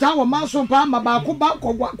mo ta wo manso pa ma ba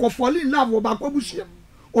ko fall in love wo ba ko bushia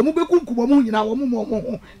o mo bekunkum mo nyina wo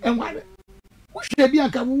mo enware wo hwe bi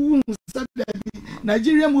anka wu sa da bi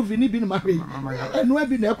Nigeria movie ni bi no ma hwe eno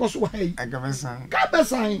abi na ekoso wa yi ka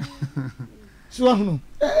besan so ahunu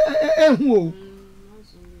hu o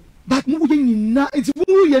but mu ye nyina enti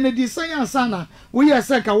mu ye ne di science ana wo ye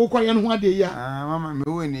se ka wo kwaye no ho ade ya mama me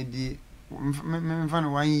wo ne di me mfa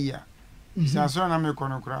no 1 year bisa so na me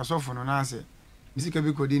kono kura asofo no na ase bisika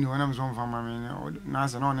bi kodi ni wona mso mfa mama na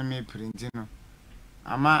ase na one me print no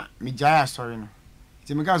ama mi jaya story no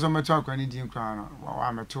ti me ka so meto akwa ni di kura no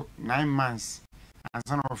wa meto 9 months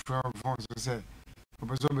ansa na ofro phone so say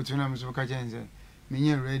oboso betu na mso ka chenze me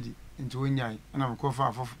nye ready into wonyai na me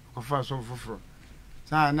kofa so foforo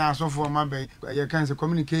sa na asofo ma be ye kan se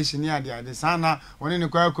communication ni ade sana woni ne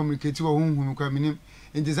kwa communicate wo hunhun kwa minim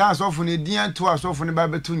nti sa asofo ne dia to asofo ne ba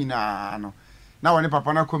betu nyina no na woni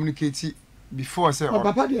papa na communicate before say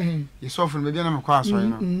papa de hen ye sofo ne be na me kwa aso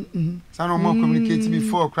no sa na mo communicate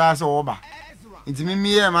before cry say oba nti me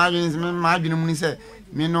ye ma adwene mu ni say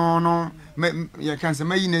me no ye kan se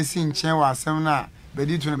mayi na si nchen wa asem na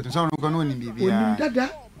bedi to na betu so no ko no ni bibia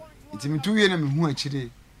nti me tu wie na me hu akire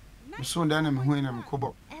so da na me hu na me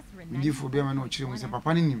kobo me di fo bia ma na okire mu se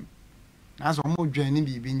papa ni nim na so mo dwan ni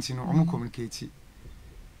bibi nti no mo communicate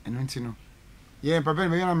eno nti no ye papa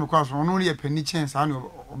me na me kwa so no ye pani chen sa na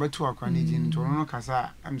obetu akwa ni di nti no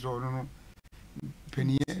kasa am so no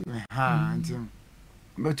pani ha nti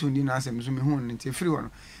betu ndi na asem so me hu nti free wono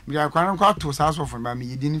me dia akwa na kwa to sa so fo ba me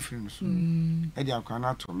yidi ni free no so e dia akwa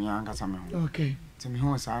na to me ankasa me hu okay nti me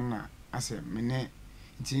hu sa na asem me ne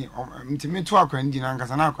nti me to akwa ndi na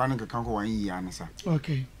nkasa na akwa na keka ko 1 year anasa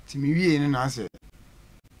okay nti me wie ne na ase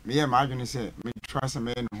me ye ma adwene se me trust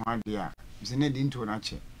me no ho ade a se ne di nto na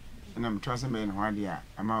che na me trust me no ho ade a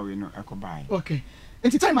ama we no ekobai okay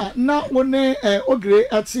nti time na woni ogre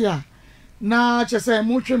atia na chese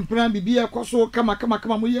mu twempran bibia ekoso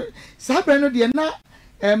kama mu ye sabre no de na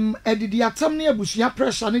edidi atam ne abusua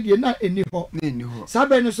pressure ne de na eni ho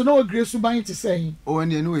sabre no so na ogre suban ti sei o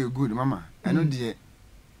ne no we good mama eno de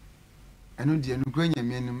no kwanya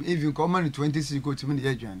mienum even ko man 26 ko timi de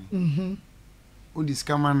adwane o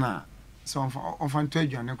discama na so on fan to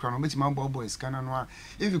adwane kra no beti ma bobo scanner no a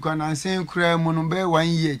if ko na sen kra mu no be 1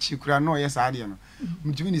 year chi kra no yes ade no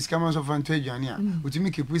mutimi discama so fan to adwane a utimi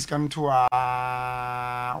kepu scan to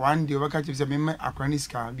one day waka chi se me akra ni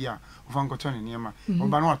scan bia o fan ko to ne niam o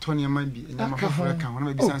ba no ato niam bi niam foforo ka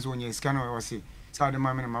hono bi sanso onye scanner we wose sa de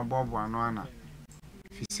ma me na bobo ano ana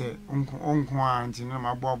fise onko anti na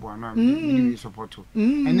mabobo na mi support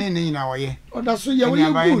ene ne na woye oda so ye we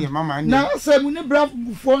good na asem ne brave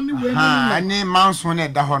fo ni we na ane manso na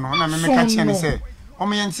da ho no na me ka che ne se o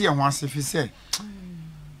me yenti ye ho ase fise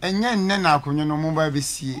enye nne na akonyo no mo ba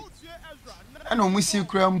besie ana o mu si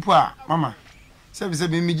kura mpo a mama se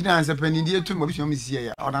be mi gina anse pani die to mo bi so mi sie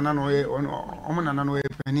ya oda na no ye o mo na no ye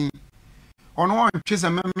pani ono o twese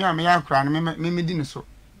me ya kura no me di ne so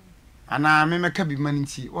ana me meka bi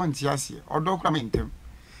maninti wonti ase odo kura me ntem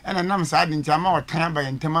ena nam sa adi nti ama otan ba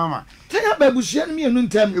ntem ama tan ba bushia no mienu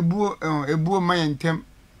ntem ebuo ma ntem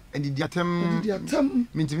edidi atem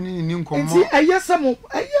minti ni nkomo nti ayesa mo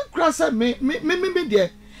aye kura sa me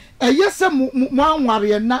de yes mo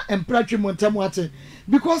anware na empratwe montamo ate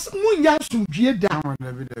because munya sumdue da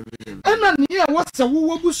ena ne e wose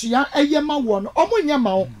wo busua eyema wo no omunya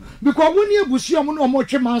ma wo because wo ne abusua mo no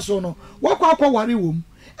omotwe manso no wakwa ware wom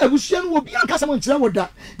abusua no obi anka sam nkyere wo da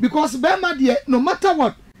because be ma de no matter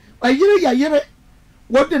what ayire ya yire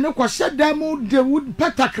wo de ne kwahye da mu de wood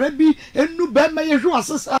petakra bi enu be ma ye hwe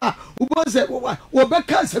asesa wo ze wo be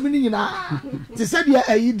ka sam ni nyina ti se de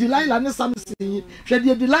ayi Delilah ne Samson hwe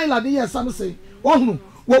de Delilah de ye Samson ohunu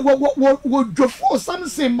wo jofo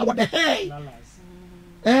Samson ma what the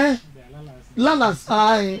hell lalas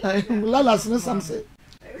lalas ne Samson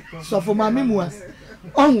so for mama mu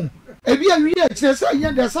ohun ebi awi e kire se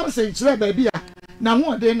ye de Samson kire ba bia na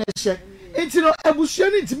ho de ne hye enti no abusua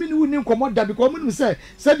ni ntimi ni woni nkomo da because munum se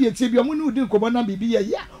de tie bia munum di nkomo na bibi ye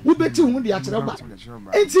ya wo beti hu de akire ba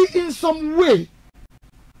enti in some way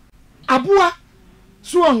abua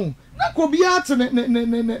so hu na ko bia ate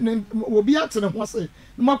ne obi ate ne ho se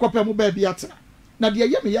ma kwapɛ mu ba bia ate na de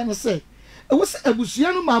ye me ya no se e wo se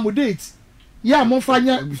abusua no ma mo date ya mo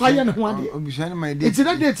fanya ne ho ade abusua no ma date enti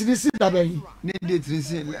na date ni si da ba yi ne date ni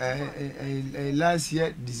si last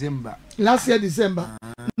year December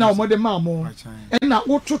na omode mamo na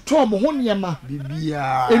wototo mo ho niema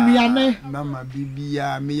bibia enuane mama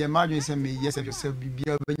bibia me ye madwen se me yes se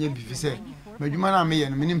bibia benya bifi se madwuma na me ye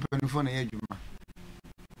no me nimpanufo na ye adwuma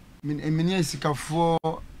me ne sikafo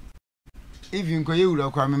even ko ye wura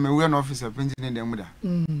kwa me wura na officer printing ne dem da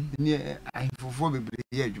ne ahifofo bebre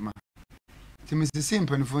ye adwuma ti me se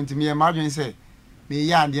simpanufo ti me ye madwen se me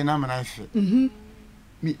ye ade na mana afi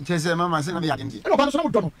mi tese mama se na me ye ade e no ba no so na mo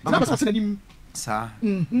do no na ba se na nim sa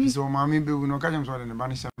so mama be no ka jam so de ba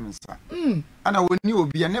no sha me sa ana woni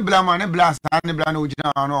obi ne bla ma ne bla sa ne bla na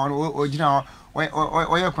ogina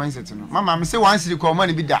oye concept no mama me se wan siri ko ma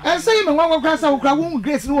ne bi da e say me wan kwa sa okra wo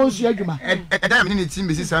grace no won su adwuma da me ne team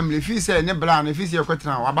be sa me fi se ne bla na fi se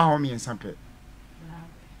yakotena wa ba ho me nsa pe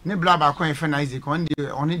ne bla ba ko e fe na Isaac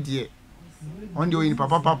on de oyin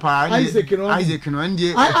papa Isaac no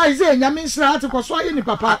ndie Isaac nyame nsira ate ko so aye ni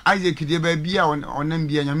papa Isaac de ba bia onam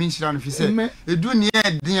bia nyame nsira no fi se edu ne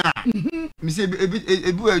edin a mi se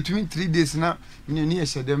ebu atumi 3 days na ne ne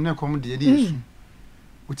yeshedem na kom de yesu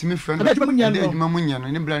utimi friend adwuma munya no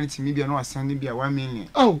ne bla ne timi bia no asande bia 1 million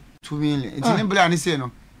 2 million enti ne bla ne se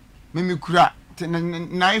no me kura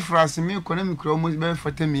na ifrase me ko na me kura almost be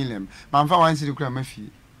 40 million ma mfa 1 cedi kura mafi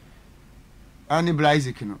ani bla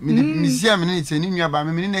Isaac no mi sia me ne teni nua ba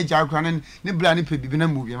me ne na gya kura ne bla ne pe bibi na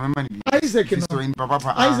mu bia mama ne bi Isaac no so in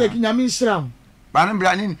papa Isaac nyame nsira ba ne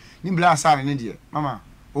bla ne bla asare ne de mama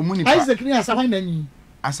omuni pa Isaac ni asare na nyi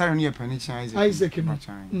asare ne pe ne chan Isaac no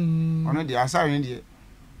ono de asare ne de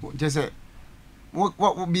jese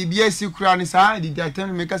wo bibia si kura ne sa di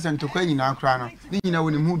datem me ka sento kwa nyina kura no ni nyina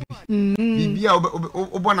woni mu bi bibia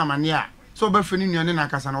obo na mane a so be fani nuane na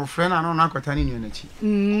kasa na o frɛ na no na akɔta ne nuane chi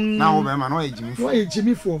na wo be ma no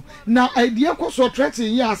ejimifo na idea ko so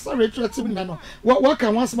threatening ya asare threatening na no what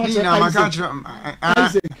can one smart Isaac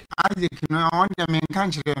no on de men kan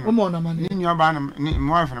kyerɛ no mo na mane ni nua ba na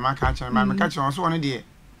mo afa na maka kyerɛ ma meka kyerɛ so one de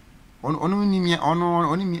onu ni mi nya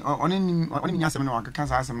asɛm na wakaka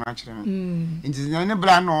sa asɛm na kyerɛ no nti ne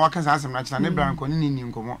bra no wakaka sa asɛm na kyerɛ ne bra ko ni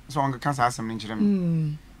nkomo so on kaka sa asɛm na kyerɛ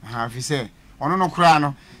no ha fi sɛ ono no kura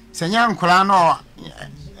no senya nkora no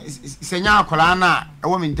senya akora na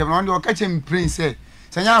ewo mintem no de okache prince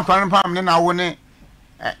senya akora no pam ne na wo ne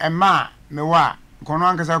ema me wa kono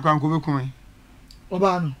ankasa kwa nkobekum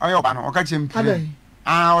oba no oba no okache mpire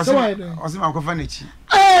osima akofa na chi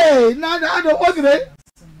na ado ogre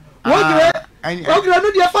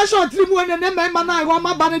no de fashion trimu ne mema na go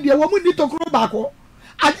ma ba ne de wo mu ni tokuro ba ko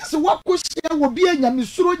agise wako hye wo bi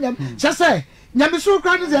anyamesuro chese nyamesuro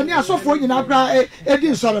kra ne ze ne asofo nyina kra edi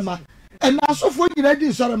nsorema na asofo nyina edi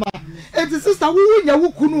nsorema enti sister wo nya wo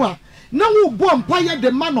kunu a na wo bo mpa ye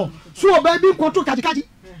de ma no so oba bi nkoto kadikaji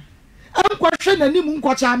ankwa hwe nanim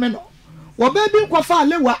nkwacha ame no oba bi nkwafa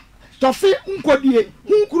alewa tofe nkodie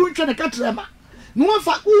hunkuru ntwe ne katrema no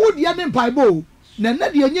wonfa wo die ne mpaibo na na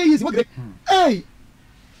de enye yisi wogre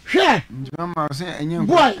hwe mama se enye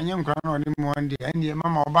nkwa na oni mo ande ande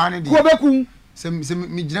mama oba ne de ko beku se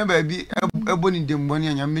mi gina ba bi eboni demboni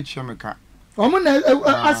anya metwe meka omo na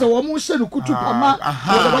asa wo mo hye no kutu pama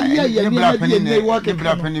wo ye ne bi wo ke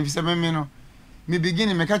bra pani fi se me no mi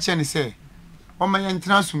begin meka che ne se o ma ye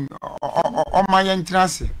ntrasum o ma ye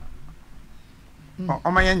ntrase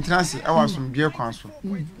o ma ye ntrase e wasum bie kwan so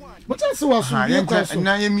mo tse wasum bie kwan so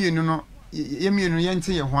na ye mienu no ye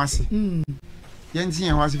nte ye ho ase ye nte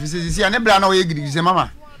ye ho ase fi se ne bra na wo ye gidi se mama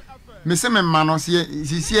me se me ma no se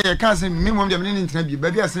sisi e kan se me mom de me ne ntena bi ba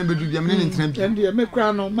bi asene bedu bi me ne ntena bi ende me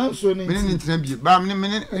kra no manso ne me ne ntena bi ba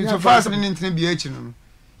me so fast me ne ntena bi achi no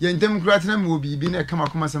ye ntem kura tena me obi bi na kama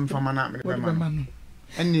koma sem fama na me ba ma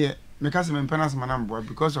enne me ka se me mpana se mana mboa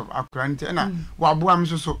because of akranti na wa boa me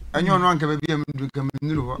so enye ono anka ba bi am du ka me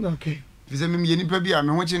niru ho okay fize me ye nipa bi a me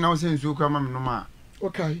ho chi na wo se nsu kura ma me no ma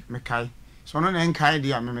okay me kai so no na enkai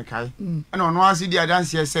dia me kai na ono ase dia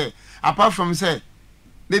dance say apart from say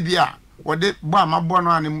baby a wode bo amabo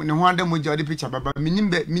no ne ho ade moja wode picture baba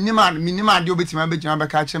minima ade obetima begina ba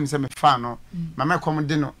ka chem say me fa no ma me kom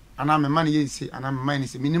de no ana me man ye nsi ana me man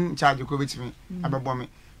nsi minim charge ko betimi abebo me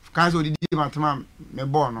kan so didi matama me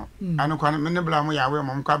bo no anu kwa me ne bla mo ya we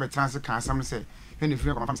mo kwa betrans kan asam say he ne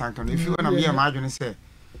firi ko fam san kan no ifi na me ye ma adwene say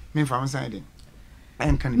me fam san de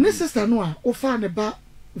en kan ne sister no a o fa ne ba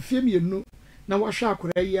fie mienu na wa hwa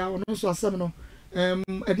akora yi a ono so asam no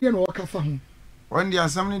ade no waka fa ho on di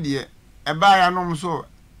asam ne de e ba ya no so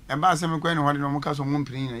e ba asam ko ne ho de no mo ka so mo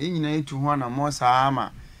mpini na yin nyina etu ho na mo saa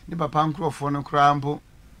ma ni papa nkrofo no kra mpo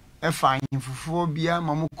e fa ahimfofo bia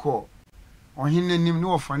ma mo ko ohin nanim ne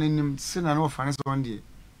wofa nanim sina ne wofa ne so on de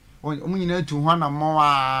o mo nyina etu ho na mo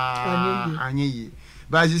wa anyeyi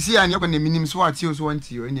ba sisi anya ko ne minim so ati o so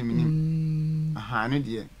anti o ne minim aha no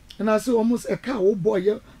de na so almost a car wo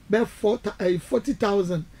boy be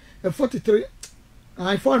 40,000 43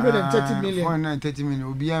 430 million 430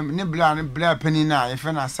 million obiam ne bla penny na e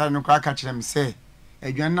fe na sare no kwa ka kire me say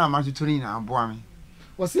adwan na ma tutori na aboa me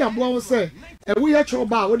wo se aboa wo say e wo ye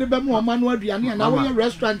choba wo de be mu oma no aduane na wo ye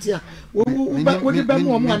restaurant a wo de be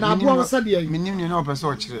mu oma na aboa wo say de minim ne na o pese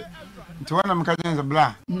o kire nti wana me ka jenza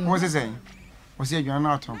bla wo se say wo se adwan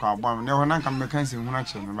na oton kwa aboa me ne ho na ka me kan se hu na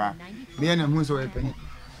kire me ba be na hu so e penny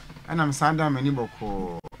ana me sanda mani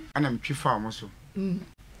boko ana me twifa mo so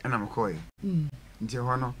ana me koy nti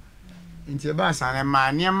ho no nti ba sa na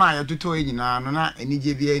ma ne ma ya tuto nyina no na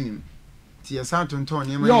anije bi anim ti ya sa tonton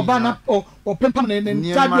ne ma yo ba na o pempam ne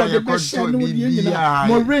tabi o de be she no di nyina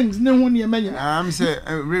mo rings ne ho ne ma nyina am say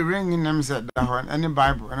ring nem say da ho any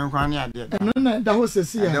bible any kwan ne ade no na da ho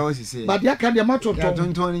sesi ya da ho sesi ba dia ka dia ma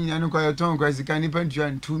tonton nyina no kwa ton kwa sika ni pantua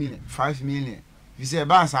 2 million 5 million vi say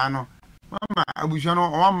ba sa no mama abuja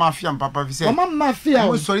no o mafia papa fi say o mafia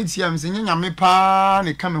o sorry tiam se nyame pa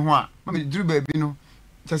ne ka me ho a mama duru ba bi no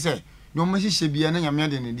che say no mo hihye bia na nyame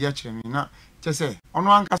de ne dia kire me na che say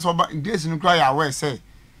ono anka so ba grace no kra ya we say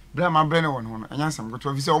bra ma bre ne won ho no anyasam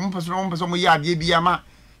goto fi say o mo peso mo ya de bia ma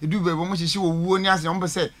duru ba mo hihye owuo ni ase o mo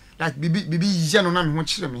say like bibi hihye no na me ho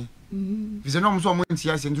kire me fi say no mo so mo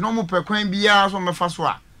ntia se no mo pe kwan bia so me fa so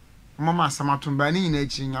a mama asamato ba ni nyina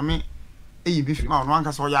akiri nyame eyi bi fi ma ono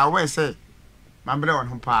anka so ya we say ma bre won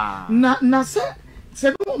ho pa na se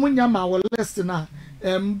no mo nya ma wo list na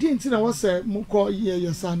di ntina wo se mo ko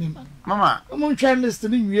ye sane mama mo ntwa list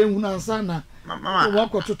ni nwie hu na nsa na mama wo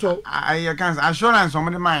ko toto I can assurance o mo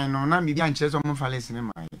de mine no na mi bi anche so mo fa list ni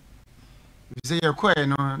mai bi se ye ko e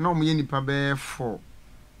no mo ye nipa be 4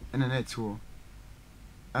 ena na etuo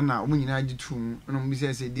ana o mo nyina agitum no mo bi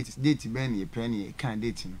se date be na ye pe na ye kan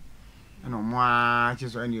date no ana mo a che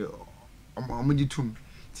so ani o mo gitum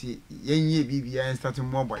ti yenye bibia start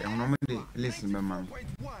mo boy no mo de list be man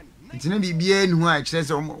ntina bibia nu a kire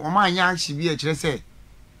se o ma anya ahye bi a kire se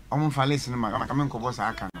o mo fa list no ma ka me nkobo sa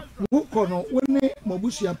aka wo ko no woni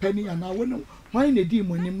mabusua pani ana woni hwan na di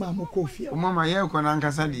mo ni ma mo Kofi o mama ye ko na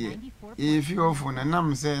nkasa de e fi ofu na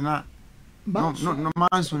nam se na no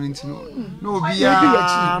manso ntino no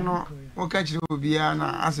obia no o ka kire obia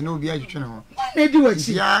na ase no obia twetwe ho e di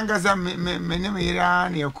wachi ya nkasa me ne me ira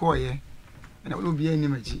na ye ko ye na wo bia ni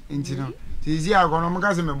machi ntino tizi agono mo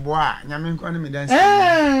ka se me boa nyame nko ne me dance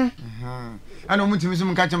ana mo ntimi so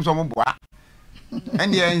mo ka chem so mo boa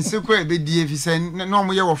and ye nsekwa e be die fi se no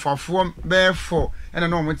mo ye wofafo be 4 ena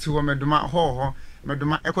no mo ti ho medoma ho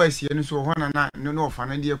medoma ekwa asie no so ho na no ofa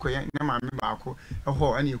na die ekwa ne ma me baako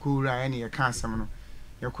ho ana ekwa wura ana ye ka asem no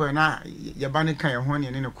ye kwa na ye ba ne kan ye ho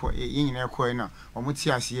ne ko ye nyina ekwa na o mo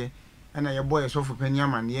ti asie ana ye boy so fo pani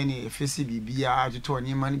amane ye ne efesi bibia ajuto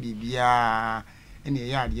ni ma ne bibia ene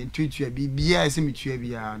ya de ntutua bibia ese mitua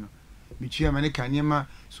bia no mitua ma ne kan niema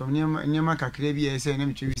so niema kakra bia ese ne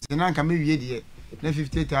mitua se na nka me wie de na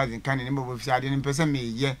 50,000 kan ne bobo fi ade ne pese me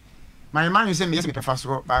ye my man say me yes me pefa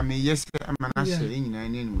so ba me yes amana hye nyina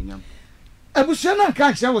ne nu nyam abusia na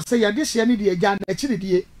ka hye wo say ya de hye ne de agya na akiri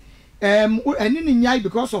de eni ni nyai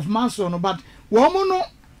because of manso no but wo mo no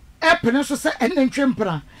epene so say eni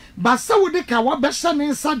ntwempra ba sa wo de ka wo be hye ne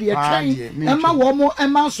nsa de atwen ema wo mo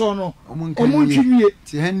manso no omo ntwiwie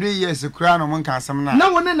ti 100 years kura no mo nka asem na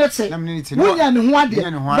wo ne nete wo ya ne ho ade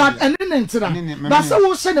but eni ne ntira ba sa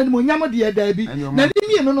wo hye ne mo nyam de da bi na ni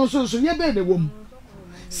mie no so ye be de wo mu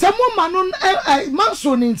Someone manon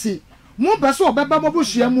manso ninti. Mo beso obeba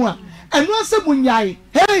mobuhia mu a. Enu ase munyai.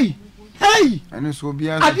 Hey. Enu so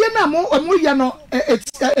bia. Ade na mo ye no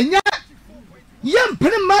enya yem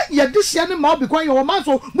penema ye disia ne ma obekwan ye o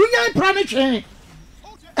manso munyai pra ne twen.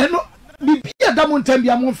 Enu bibia da mo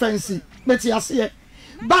ntambia mo fancy. Meti ase.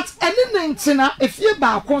 But any ntina efie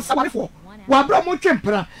ba akon sawarefo. Wa bra mo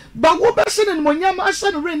twempra. Ba wo be hye ne mo nyam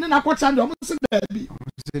ahye no rain na akota de o mo se da bi.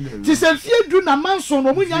 Ti se fie du na manso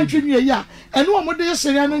no mo nya ntwenwe yi a ene o mo de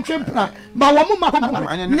hye ne twempra. Ba wo mo ma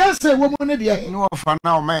nya se wo mo ne de ni wo fa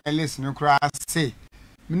na o ma list ne kura se.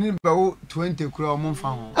 Mini ba wo 20 kura o mo fa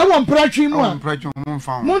ho. E wo mpra twi mu a. Wo mpra twi mo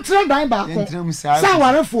fa ho. Mo ntra dan ba ko.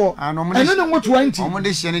 Sawarefo. Ene ne mo 20. O mo de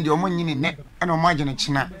hye ne de o mo nyine ne. Ene o mo agye ne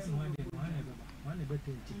kyena.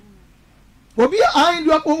 Obi ayi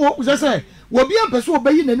do say obi ampeso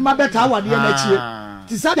obayi nani ma beta awade na chie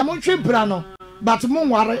ti sa de mo twempra no but mo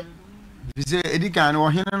nware bize edika no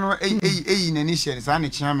ohene no eyi nani hye sa ne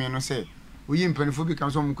chiame no say oyi mpanifo bi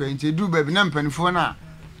kan so mo kwenti du ba bi na mpanifo na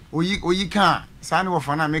oyi ka sa ne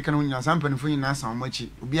wofa na meka no nyina sa mpanifo nyina sa mo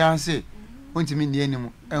achi obi a say ontimi ne anim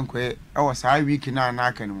enkoe ewo sa week na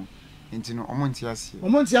aka no enti no omonti ase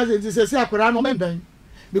enti se akora no mendan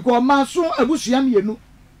because maso abusua mienu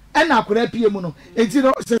ena akora pie mu no enti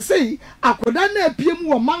no se akoda na pie mu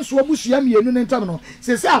wo manso abusua mienu ne ntam no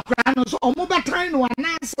se akora no so omo betan no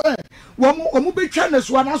anase wo betwa na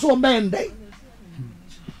so anase o mendan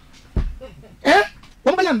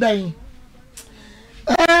wo mendan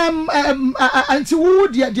anti wo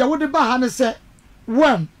dia wo de ba ha ne se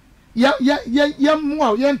one ya mu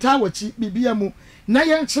a ye nta wachi bibia mu na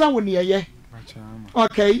ye nkyira wo ne ye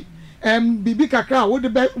okay bibi kakra wo de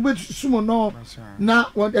be sumo no na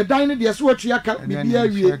edan ne de so watua ka bibi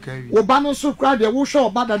awie wo ba no so kra de wo hwe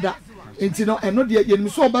oba dada enti no eno de ye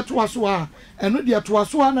so obeto aso a eno de to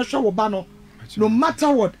aso a na hwe wo ba no no matter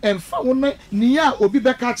what emfa wo ne ya obi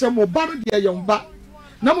be ka che mo ba no de ye mba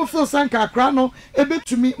na mo feel sanka akra no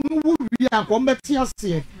ebetumi mu wi akọ mbeti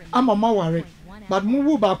ase ama maware but mu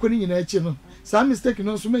wu ba ko ni nyina achi no sa mistake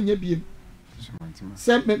no so manya biem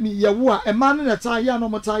se me yewo a ema no na ta ya no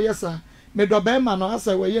mo ta yesa me do be ma no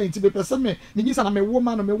asa we ye nti be pese me ni gisa na me wo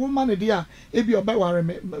ma no de a ebi obe ware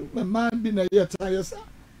me ma bi na ye ta yesa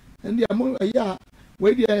ndi am ya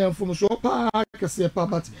we di ya mfum so pa kese pa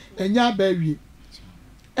but enya ba wie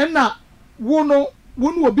ena wo no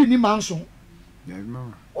obi ni manso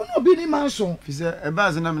ono obi ni manso fi se e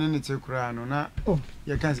ba ze na me ne te kura no na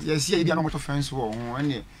ye kan ye si e bi na mo to fence wo ho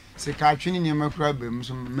ene se ka twini ne makura ba mu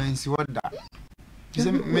so mansi woda fi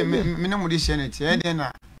se me ne mo de hye ne te e de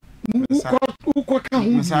na uko ka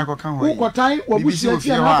hu uko tai wo busia ti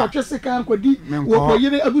na ko twese kan ko di wo ko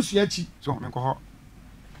yire abusia chi so me ko ho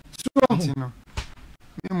so no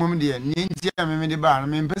me mom de ne nti a me de ba na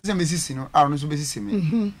me pese me sisi no a no so be sisi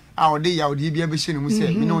me a o de ya o de bia be hye no mu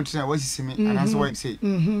se me no tena wa sisi me ana so wa se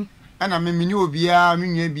ana me ni obia me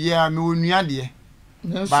nua bia me onua de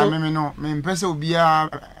ba me no me pese obia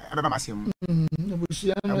ba masem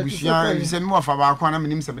abusia se me wa fa ba ko na me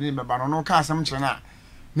nim se be ba no ka asem kire na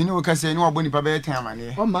me ni o ka se ni wa boni pa be tan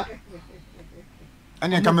amane o ma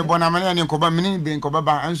ani ka me bona amane ani ko ba me ni be ko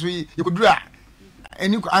ba anso yi kodura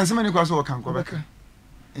eni ansema ni ko so kan ko ba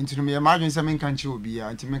enti no me ma adwen se me kan chi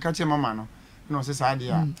obia enti me ka che mama no no se sa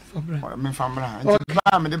dia me famra enti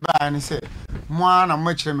ba me de ba ni se mo ana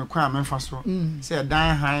mo kire me kwa me fa so se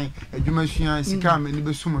dan han adwuma hua sika me ni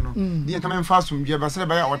besum no dia ka me fa so ndwe ba se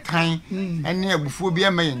ba ya otan ene abufuo bia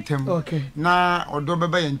ma yentem na odo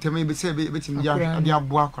beba yentem e be se betim dia dia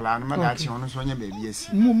bo akola no ma da che hono so nya ba bi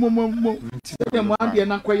asi mo se mo ade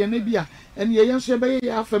na kwaye na bia ene ye yenso be ye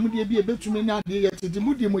afam dia bi e betumi na ade ye tedi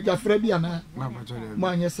mu di mo jafra bia na mo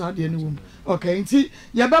anya sa ade ni wo okay nti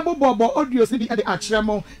ye be bobo audio se bi ade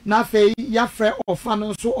akyeremo na afei ya frɛ ofa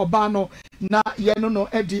no so oba no na ye no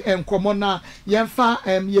edi enkomo na ye mfa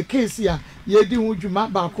ye case ya ye di hu dwuma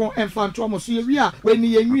ba ko emfa nto mo so ye wi a we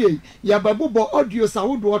ni ye nwie ya ba bobo audio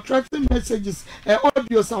sawodo threatening messages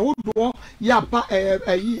audio sawodo ya pa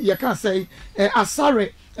ye kan say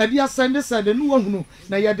asare edi asende sende no wahunu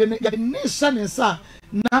na ye de ne hye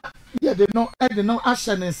na ye de no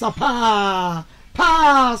ahye ne nsa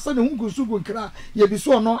pa so ne hungusu gunkra ye bi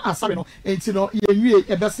so no asare no enti no ye nwie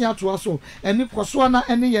e bese ato aso eni koso na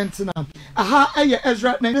eni ye ntina aha eye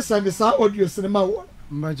Ezra na ne sende sa audio cinema wo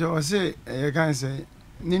mbaje o se ye kan se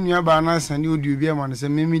ni nua ba na sende audio bi e mo se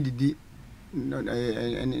memi didi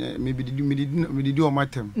me didi o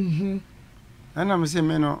matem ana me se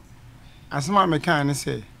me no asema me kan ne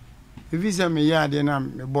se visa me ya de na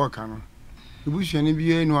me boka no ebuhwe ne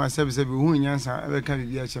bi enu asebse bi hu nyansa e be ka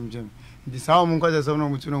bi a chemchem di sawo mun kwaje sawo no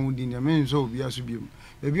mutu no mudi ne men so obi aso biem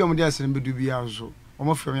e bi o mudi asere bedu bi aso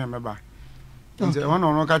omo frɛ me meba nze one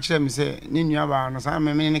no ka kyerɛ me sɛ ne nua ba no sa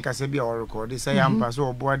me ne kasa bi a o record say yampa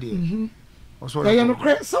so oboa de o so ya no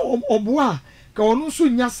kre sɛ oboa ka ono so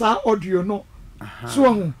nya sa audio no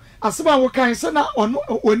so ho aseba wo kan sɛ na ono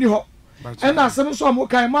oni ho ɛna asem so am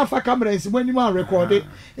kan ma fa camera nsi mani ma record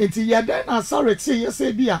enti ya den na sorry tie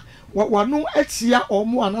yɛsɛ bi a wano atia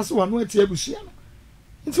omo anase wano atia busia no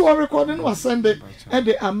nti wo record no wasende e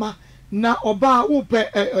de ama na oba wo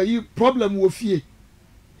pɛ yi problem wo fie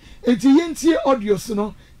enti yentie audios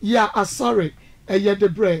no ya asare ye de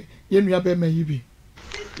bre ye nua be mayi bi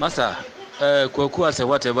master Kwaku say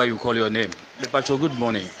whatever you call your name Lepacho good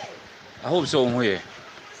morning I hope so on here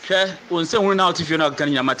hwe on se hu na otifio na kan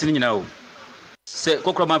nyama tin nyina o se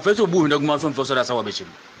kokro man feso bu hu na guma so so da sa wa be chim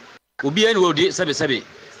obi ani wo de sebe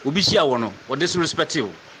obi hia wo no wo disrespect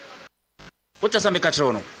you what asa me ka kire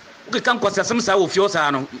wo no o ke kan kwasa sem sa wo fio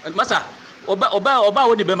sa no master oba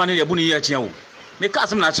wo de be man ya bu ni ya chia wo me ka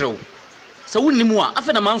asem na kire wo se wonni mu a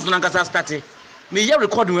afa na manso na nkasa start me ya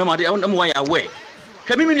recording we ma de am wa ya we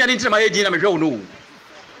hwe mi nua de ntina ma ye di na me hwe wo no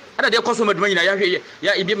ada de koso maduma nyina ya hwe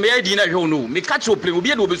ya ibi me ya di na hwe wo no me ka kire play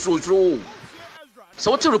obi e de obi so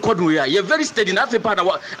so what recording we ya very steady na afa pa na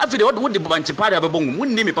afa de wo de banche pa da be bongu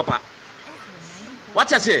wonni me papa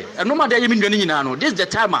what I say no ma de ye mi nua nyina no this is the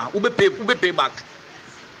time we be pay back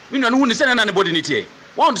mi nua no hu ni se na body ni tie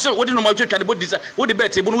one so what no ma twetwa de body what the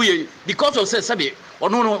bet bu no ye because of say sabe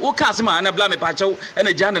ono no wo ka asema na bla me pa chew e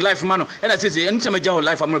na jana life ma no e na say anytime ja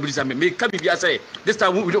life am believe me ka bibia say this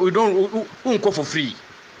time we don't unko for free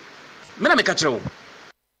me na me ka chew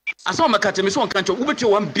aso ma ka te me so kan chew wo betwe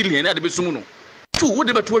 1 billion na de be sumu no two wo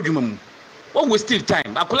de beto adwuma mu what we still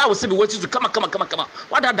time akola wo say be what to kama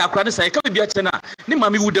what that akura ne say ka bibia che na ne ma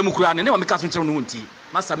me wudam kura ne ma me ka so chew no hunti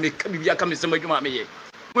masa me ka bibia ka me sem adwuma me ye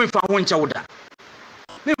mo mfa ho ncha woda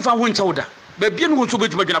me mfa ho ncha woda ba bia no so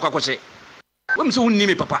betuma dwuna kwakwache wo me so wonni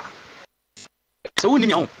me papa so wonni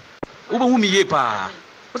me ho wo be hu me ye pa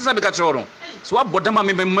wo say be ka chew no so aboda ma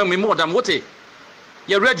me mo dam what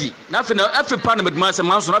you ready na afi pa na meduma say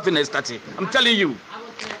man so na afi na start I'm telling you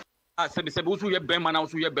sebe wo so ye ben mana wo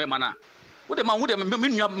so ye ben mana wo de me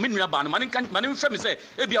nua ba no mane mfa me say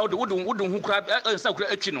e bia wo de hu kura sa kura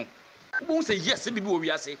atwi no wo say yes e bi wo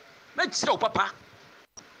wiase na kire wo papa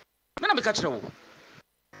me na me ka kire wo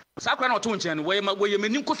sa kura na oto nchen no wo ye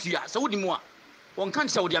menim kosua sa wo di mu a won kan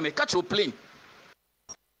kire wo dia me ka kire wo plane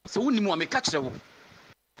sa wo ni mu a me ka kire wo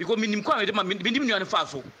because menim kwa me menim nua ne fa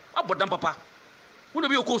so abodam papa wo de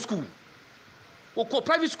be ko school wo ko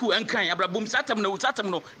private school en kan abrabom satam no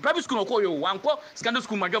private school no ko yo wanko secondary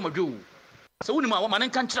school madwo so woni ma man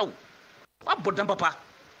kan kire wo abodam papa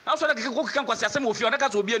na so da ko kan kwase asem ofi o da ka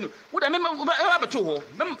so obi anu wo da me ba beto ho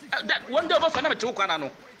one day over na beto kwa na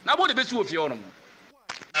no na bo de be si ofi o no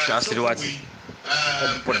Shasiriwati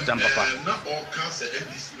abodam papa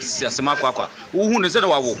si asema kwa wo hu ne se da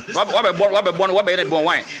wawo wa be de bon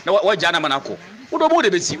wan na wa jana manako wo do bo de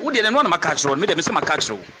be si wo de no na maka kire me de me se maka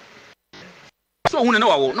kire so hu ne na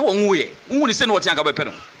wawo na wo hu ye hu ne se na wo tianga be pe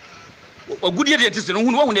no ogudie de tisi no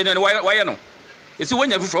hu wo hu ne wa ye no esi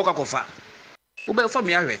wonya fufuro ka kofa wo be fa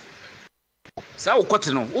me ahwe sa wo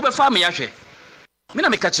kote no wo be fa me ahwe me na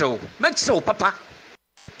me ka kire wo me kire wo papa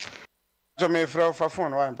so me fra fa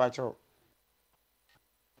phone wa mpa kire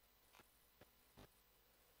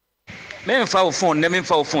me mfa wo phone ne me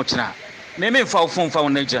mfa wo phone kina me mfa wo phone fa wo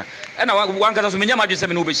na kina e na wan ka so me nyama dwese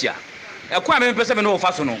me no be hia e kwa me pese me no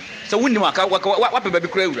fa so no se wonni wa pe ba bi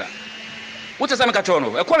kura ewura wo te sa me ka kire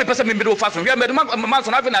no e kwa me pese me do fa so hia me do ma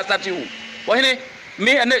so na fe na start you wo hene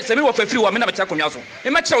me ene se me wo fa free wa me na be ta konwa so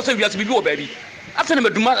me ma kire wo se wiase bibi wo ba bi after na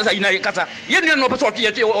meduma sa ina kata ye nua no pese o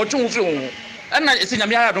twe o twe wo free wo ana ese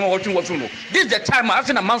nyame ya do wo twe wo free no this the time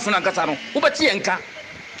after na manso na kata no wo ba tie enka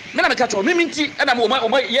me na me ka kire me minti ana mo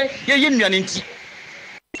ye nua ne nti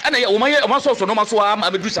ana ye o ma so no ma so am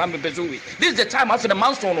abedu sa me pese we this the time after the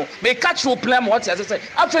manso no me catch you plan what I say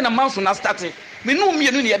after na manso na start me no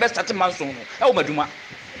mienu ne ye be start manso no e wo maduma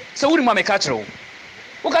se wuri ma me catch you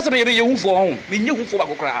wo ka se me ye hufo ho me nye hufo ba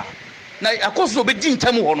kokra na akoso be di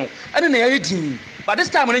ntam ho no ane na ye din but this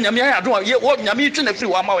time nyame ya do ye nyame twi na free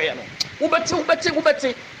wa ma we no wo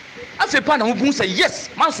beti afi pa na wo bu say yes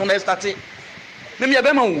manso na start me me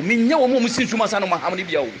be ma wo me nye wo mo sinsu sa no ma ham ne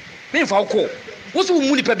bia wo me fa ko wo so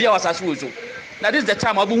mu ni pa bia wasase wo so na this the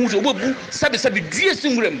time abu hu so obu sabi due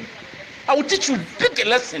sinwuram I will teach you big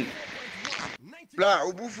lesson bla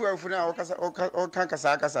obufu afuna o kan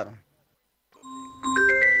kasa no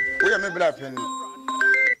we me bla pen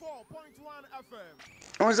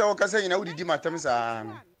on sa o kasa ina udidi matam sa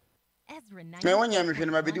no me wonya me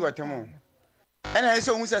hwene ma bedi watam ana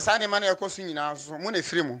eso hu se sa ne ma na ekoso nyina so mo na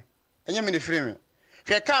firi mo enye me ne firi me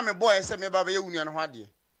hwe ka me boy say me ba be yewunu no ho ade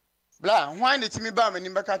bla hwan ne timi ba me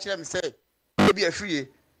nim beka kire me say obi afrie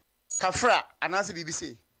kafra anase bibi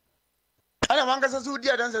say ana wankasa so di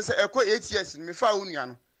adanse say ekọ 8 years me fa onua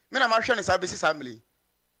no me na ma hwe ne sa besi family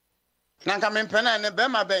na nka me mpena ne be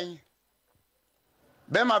ma ben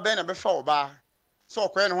na be fa oba so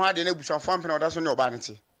okoye ne ho ade na busuafo mpena oda so ne oba ne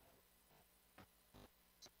ti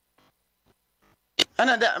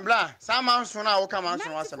ana da bla sa manso na wo ka manso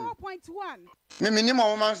wasem 4.1 me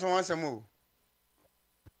minimum manso wasem o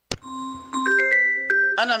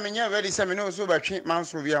ana menye ready say me no so batwe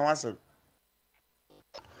manso bia wasem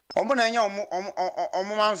omo na nya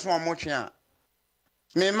omo manso omo twe a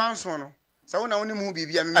me manso no sa wo na woni mu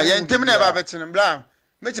bibia me ya ntem na ba betene bla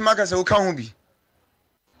meti maka say wo ka ho bi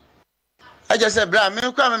aja say bla me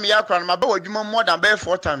kwa me ya kra no ma ba wadwuma more than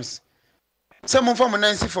 4 times say mo fam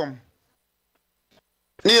na nsi fam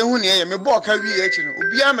ne ehu ne ye me bo ka wi e chi no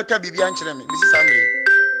obia me ka bibia nkire me bisi samle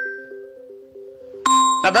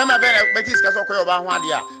na ba ma be na betis ka so koyo ba ho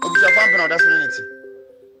ade a obuja fam na oda so ne ti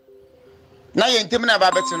na ye ntem na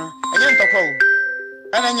ba beti no enye ntokwa o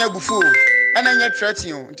ana nya bufu o ana nya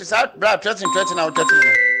threatening o nti sa bra threatening na o threatening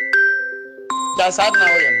no ja sad na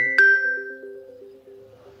o ye no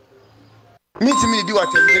miti mi di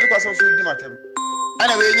watem te kwa so di matem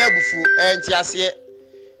ana we nya bufu enti ase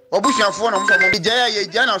obusuafo no mfa mo gya ye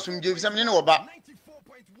gya na asomdwe fisam ne wo ba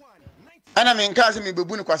ana me nka se me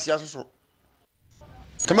bebu ni kwasia so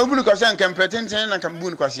kama bu ni kwasia nka pretending na kama bu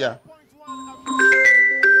ni kwasia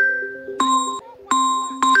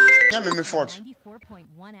ya me fort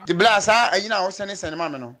the blasa ayi na wo sene sene ma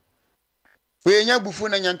me no we nya bufu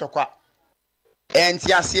na nya ntokwa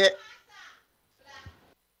enti ase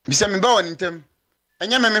bisa me ba won ntem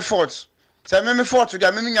enya me fort se me fort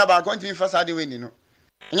ga me nya ba continue fast ade we ni no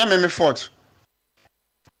enya me fort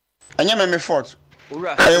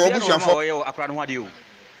ora obusuafo ye akra no ade o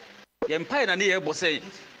ye mpai na ne ye bo say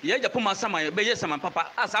ye Agyapong masama be ye sama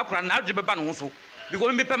papa asa akra na adwe be ba no ho so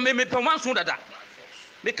because me pe wanso dada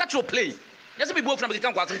me catch your play yes be bo from the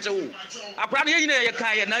kan kwa tete o akra na ye nyina ye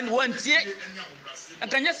kan ye na wantie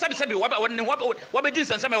akanya sabi wa be din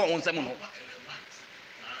sansam e won nsem no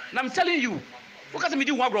na I'm telling you because me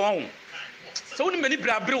di ho agro won so woni mani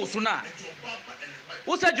brabre so na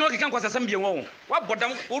wo sa jiro kan kwa sasam bi won wa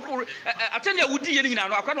bodam attend ya wudi ye nyina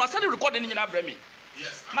no akra no asane record ni nyina bra me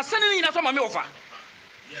yes ma sane ni nyina so ma me ofa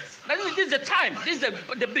yes now this is the time, this is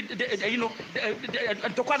the you know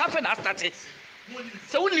to kwa happen start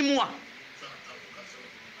so woni mu a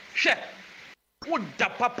hwe woda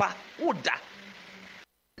papa woda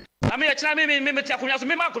ami ya kira me ti akonya so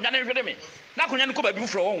me ma akonya ne hwede me na akonya ne ko ba bi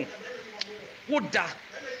fro won woda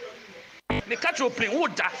me catch your plane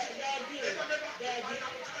woda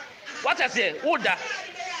what I say woda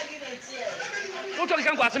wo to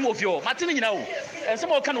kan kwa asem ofio matini nyina o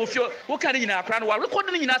ensem o kan ofio wo kan nyina akra no wa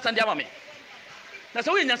record ni nyina sande ama me na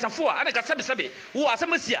so we nyansafo a ade ka sabe wo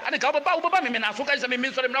asem asia ade ka wo baba me na so ka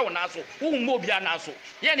me so me na wo na so wo hu obi na so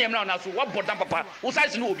ye ne me na so wo bodam papa wo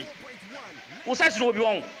size no obi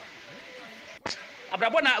won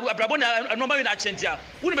abrabo na no ma we na chentia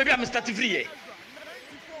wo ne baby am start free ye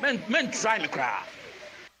men try me cry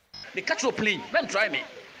they catch your plane men try me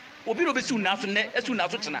obi no be su na so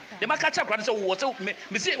tena de ma catch akra so wo so me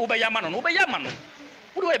say wo be yama no wo be yama no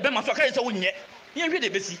wo do e be ma so ka say wo nye ye hwe de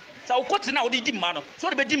besi sa wo kote na wo di ma no so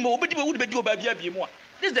de be di ma wo be di oba bia mu a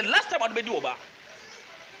this is the last time I be di oba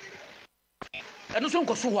eno so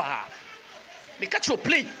nko so wa they catch your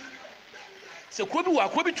plane se ko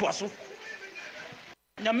bi to aso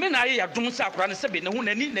nyame na ye yadom sa akra ne se be ne ho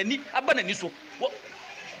nani aba nani so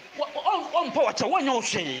on power cha wonyo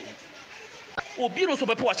hwe obi no so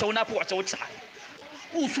be power cha wona power cha wo cha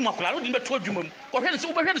wo suma kula no di be to adwuma mu ko hwe ne se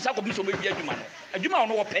wo be hwe ne sa ko bi so be bi adwuma no adwuma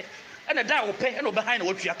no wo pe ene da wo pe ene wo be han na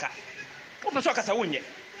wo tuaka wo be so akasa wonye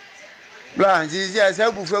bla nji ya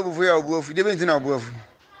se bufu ya obuofu de be ntina obuofu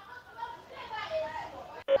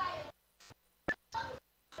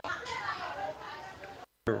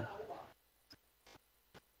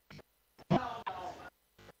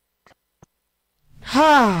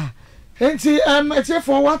ha enti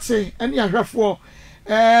etiefo wate ene ahwefo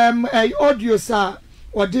audio sa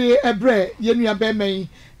ode ebre yenua be men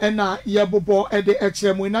na ye bobo ede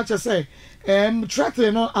ekyeremu na kyese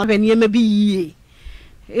tracking no abenie ma bi yie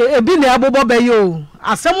ebi na abobo be yo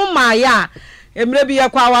asem ma ya emre bi ye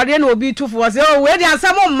kwa aware na obi tufo se o we di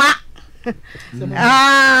asem ma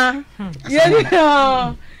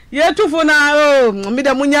ye tufo na o mi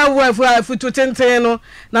da munya wo afutu tenten no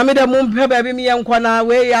na mi da mu mpe ba bi mi ye nkwa na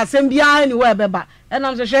we asem bia ni wo beba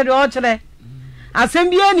enam se hwede o kire asem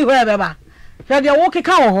bia ni wo beba hwede wo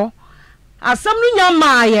keka wo ho asem no nya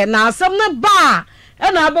maaye na asem no ba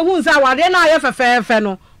na abehu nsa awade na aye fefefe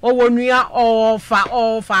no owonua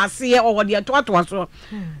ofa ase owode toatoa so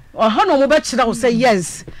ho no mo be kire wo say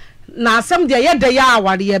yes na asem de ye de ya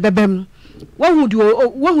awade ye bebem wahu di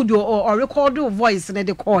o record voice ne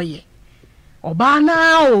de call ye oba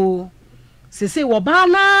na o sese oba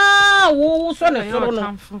na wo so ne soro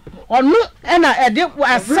no onu na ede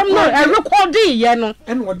asem no record ye no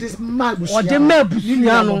and what this mabusia ode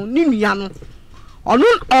mabusia no ni nua no onu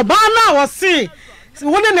oba na wo se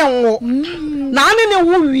woni ne wo na ane ne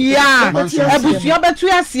wo wia abusua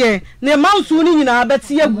betu ase ne mansu ni nyina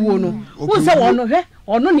beti aguo no wo se wono hwe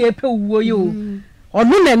onu ne epe wuo ye o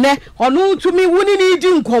onu nene onu tumi wuni ni di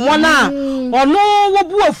nkomo na onu wo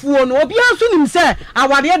buafuo no obi anso nim se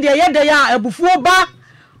awade de ye de ya abufuo ba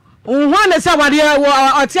unhwa ne se awade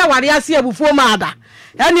oti awade ase abufuo ma ada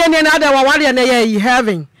ene na ada awade ne ye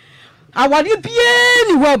heaven awade bie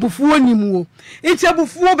ni wo abufuo nimuo iti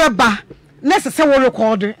abufuo beba na se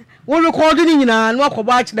wo record ni nyina no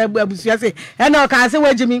akoba akira abusua se ene o ka se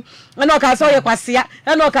wagimi ene o ka se oye kwasea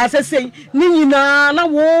ene o ka se sei ni nyina na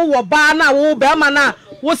wo ba na wo be ma na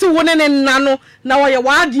wo se wo ne nna no na wo ye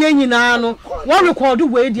wade nyina no wo record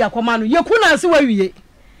we di Akoma no yekuna se wawie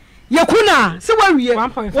yekuna se wawie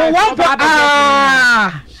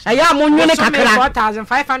 1 aya monwene kakra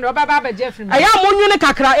 4500 obaba ba je free aya monwene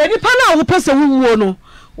kakra enipa na wo pese wuwo no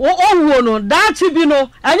wo no dachi bi no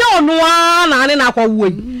enye onu na ane na akwawo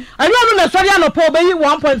yi enye onu na sori anopo be yi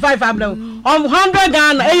 1.5 ablo 100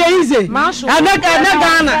 Ghana eye easy ene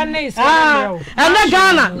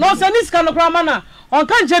Ghana no se ni sika no kra ma na on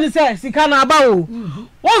kan je ni se sika na aba o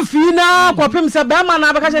won fi na kopim se be ma na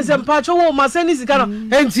abaka se mpa cho wo ma se ni sika no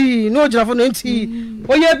enti no jirafo no enti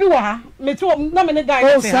oye bi wa ha meti na me ne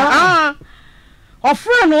guy se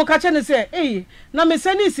ofre no ka che ne se na me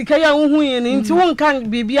se ni sika ya hu yin nti won kan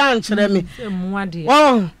bibia ankyere me muade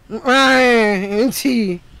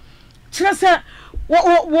nti kire se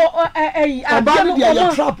abanu dia ya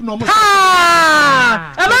trap no mo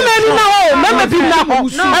aba me ni na ho me bi na ho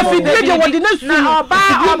afidie de wodi na su oba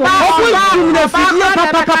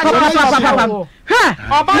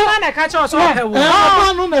oba na ka che so hewo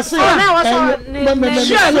oba no na se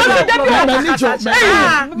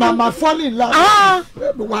mama fall in love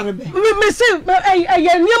me se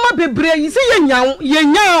ye niam bebre yi se ye nyawo ye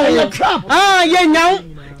nyawo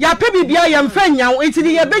ya pe bibia ye mfa nyawo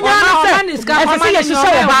enti ye benya na se ye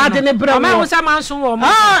hihye oba de ne bre wo sa manso wo mo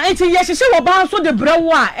enti ye hihye oba so de bre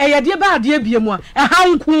wo a ye de ba de biemu a ha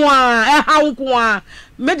nko a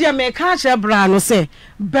media me ka che bra no se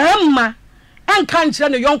bemma enka nkyere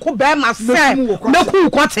no yonko bemma se meku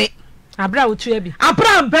kote abra otu abi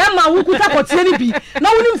abra bemma wo kuta kote ni bi na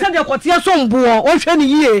wonim se de kote so mbo o hwe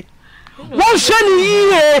ni yie won shani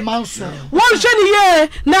ye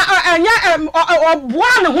na anya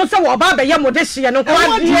oboa ne ho se wo ba be ye modehye no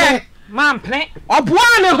kwa die mampne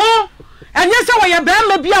oboa ne ho anya se wo ye be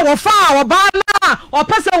ma bia wo fa wo ba na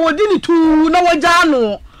opese wodi ni tu na wo ja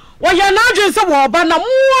no wo ye na adwen se wo ba na mo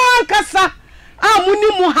kasa muni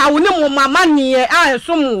mu ha wo ne mo mama nie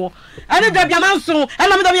som wo ene da bia manso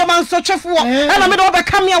ena me da bia manso chefo ena me da obe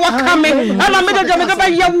kamia wa kame ena me da me da ba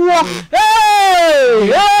ye wo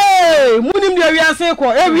munim de wiase ko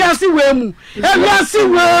wiase wemu wiase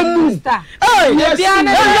wemu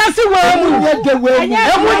wiase wemu ye de wemu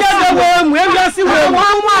wiase wemu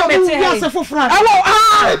wiase fofra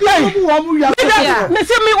wo mu wiase me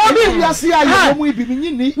se me obi wiase ayo mu ibi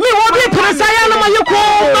nyini me obi prasa ya na maye ko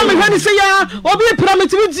na me hwani se ya obi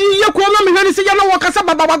prametibi ji ye ko na me hwani se ya na wo kasa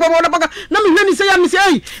baba na me hwani se ya me se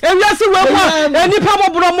wiase wemu enipa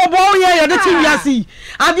mobro ye de ti wiase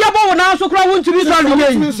ade abo na so kra wontumi sorry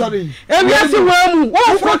ye wiase wemu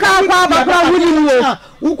wo furo ka akwa abakra wonim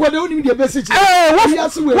wo ukode wonim de besi chi wo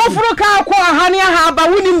furo ka akwa ahane aha aba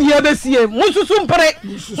wonim de besie mususu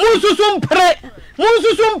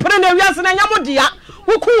mpre na wiase na nyamodia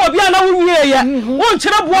wuku obi ana wunwie ye won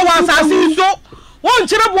kyere bo wa asase so won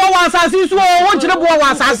kyere bo wa asase so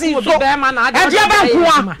ade aba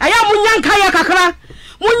kwa aya munyanka ya kakra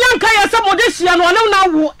munyanka ya se modehia no ne na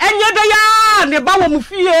wo enye de ya ne ba wo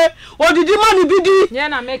mfie odidi ma ne bidi ye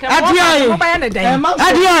na make mo ba ye ne dai ma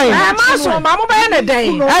so ma mo ba ye ne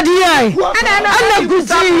dai ana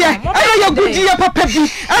gudi ye papa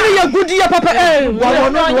bi ana ye gudi ye papa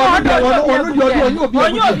wono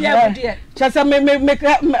chasa me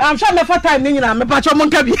I'm sure me for time ni nyina me pa cho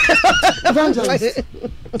monka bi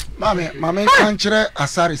mame kan kire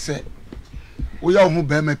asare se wo ya wo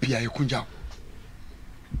ba ma pia ye kunja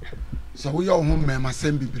so wo ya wo mema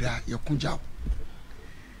sem bibira ye kunja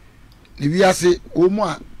ni wiase wo mu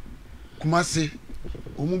a kumase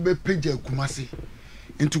wo mu be page kumase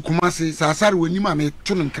into kumase sa asare woni ma me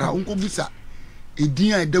to nkra onko busa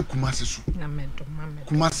edin a eda kumasi so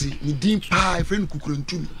kumasi ni din pa e friend kukuro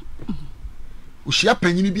ntumi ohia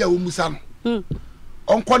panyini bi a wo musa no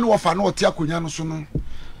onko ne wo fa na ote akonya no so no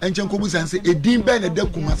enche nko musa nse edin ba na eda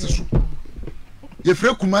kumasi so ye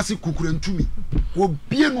frɛ kumasi kukuro ntumi wo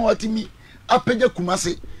bie no atimi apagya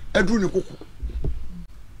kumasi eduru ne koko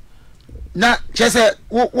na chese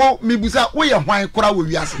wo mibusa wo ye hwan kora wo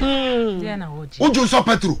wiase wo jo so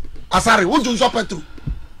petro asare wo jo so petro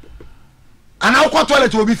ana wo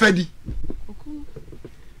toilet wo bi fadi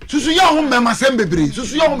susu ya ho mema sem bebre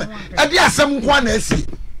susu ya ho me e di asem nko na asi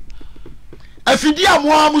afidi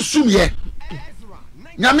amoa sumye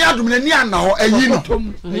nyame adum na ni ana ho ayi no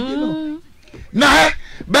na he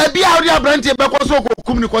ba bia wo di abrante be ko so ko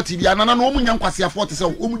kum ni ko TV ana na no mu nya nkwase afo te se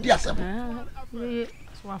wo mu di asem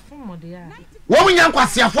wo mu nya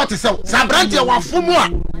nkwase afo te se sa abrante wa fumu a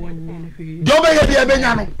do be ye bia be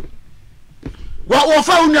nya no wo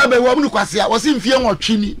fa unu abe wo mu nkwase a wo si mfie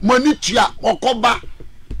nwotwini mani tua okoba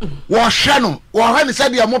wo hwe no wo ha ni se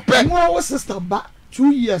de mo pe wo sister ba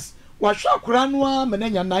 2 years wa hwa kura no a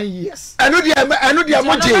menanya 9 years enu de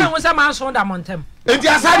mo je wo se ma so da montem enti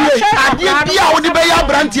asade ade bia wo de be ya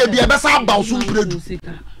abrante bia be sa ba so mpredu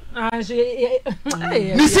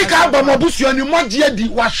ni sika ba mo busuo ni moje adi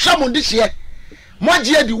wa hwa mo de hye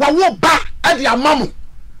moje adi wa wo ba ade amamu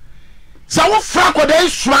sa wo fra ko dey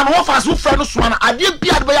suan wo fa so fra no suan ade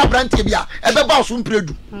bia de be ya abrante bia e be ba so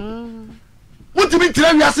mpredu wontimi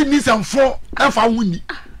tire wiase ni samfo enfa wuni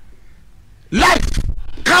life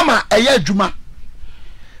kama eye adwuma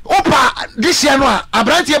opa this year no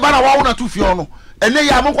abrante ba na wa wo na to fie no ene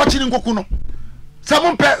ya mo kwachini nkoku no se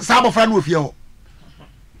mo mpe sa abofra na ofie ho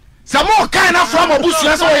se mo kan na from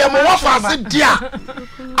obusuya se ye mo wa fa se dia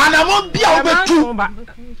ana mo bia obetu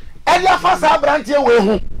elia fa sa abrante we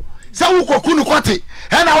ho se wo koku no kote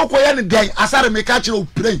e na wo koye ne den asare me ka kire o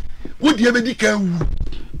pray wo die be di kan wu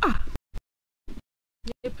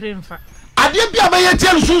ade bia be ye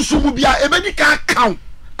tie sunsumu bia e be di ka kan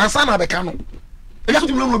asana be ka no e yaso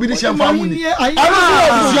timlo no bi di shemfa mu ni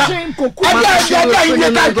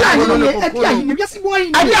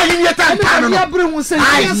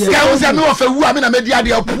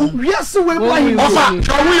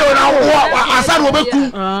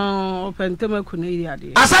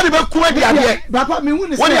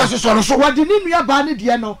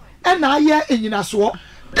na aye enyinaso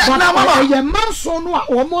na mama ye manso no a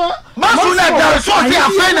omo manso na da so fi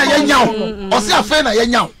afa na ye nyaw o si afa na ye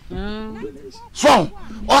nyaw so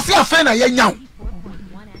o si afa na ye nyaw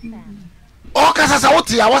o kasa sa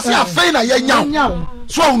wotia o si afa na ye nyaw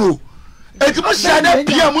so no eti mo sha na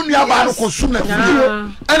pia mu nua ba no ko sum na fi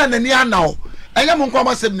ana nani anawo enya mo nkwa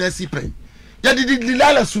masem na asi pen ya didi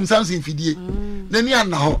lala sum samsin fidie nani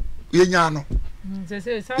anawo ye nya no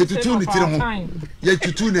ye tutu ni tire ho ye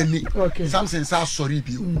tutu nani samson sa sorry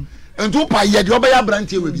bi ento pa ye de obeya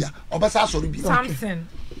brante we bia obesa sorry bi samson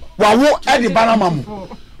wa wo e de banama mo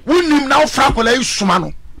wonim na wo fra kola isuma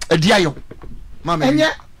no adi ayo mama enye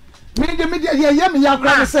me ye me ya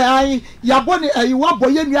kra say ai ya boni ai wa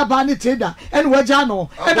boye nua ba ne teda ene waja no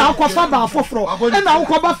ene akwafa ba afoforo ene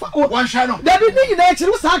akwa wan sha no da ni nyina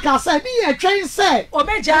echiru sa ka say ni ye twen say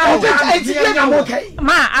obeja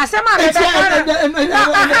ma asema be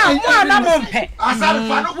na mompe asar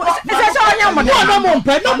fa no ese so onya mo na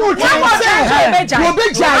mompe na mo twen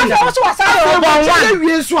obeja afo so asar bon wa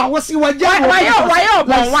wie so a wo si waja wa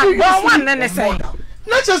bon wa ne say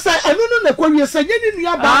na just say enu no na kwawie say nyeni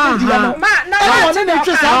nua ba di no na won na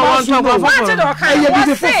twe say won to do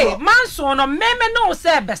kai say manso no meme no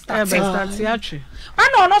say best atwe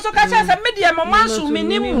ana no so ka say media mo manso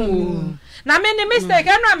minimu na me ni mistake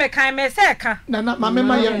enu am kan me say ka na mama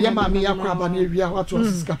ma ye mama ya kwa ba na ewia wato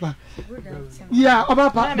sikapa ya oba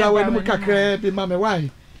pa da we no kakra bi mama why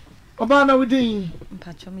oba na wudin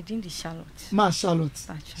mpacho me din di Charlotte ma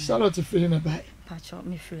Charlotte free na bai mpacho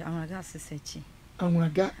me free amraga asesechi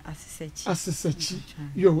anwaga asesechi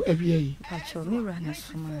yo ebiye pacho mi ra na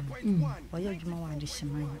soma oye adwuma wa de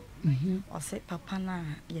hyeman o se papa na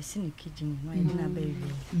yesi ne kidini no ye na ba ewi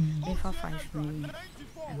e fa 5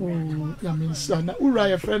 million ya mensa na ura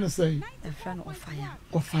ya friend say e friend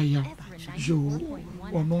of fire yo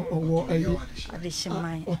ono owo ayi de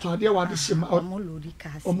hyeman o to ade wa de hyeman omolodi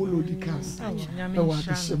cars e wa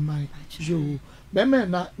de hyeman yo beme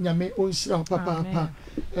na nyame onshira papa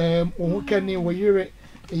o kani wo yire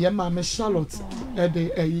ye mama Charlotte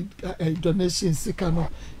de donation sika no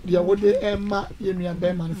dia wo de emma ye nua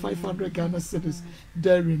be man 500 Ghana cedis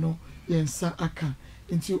dairy no yensa aka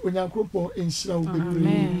nti onyankropo enshira wo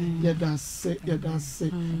bebre ye da se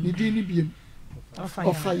ni di ni biem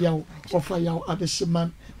offer yaw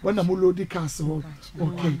adeshiman when na mulodi castle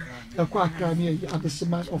okay akwa aka ne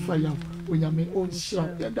adeshiman offer yaw onyame onshira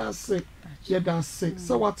yeda se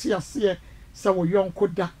so what ya se so wo yonko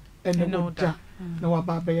da ene no da na wa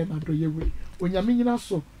ba be na do yewe onyame nyina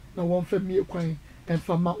so na won fa mie kwan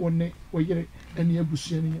emfa ma one oyere ene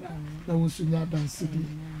abusua ni na won su nya dance bi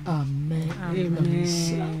amen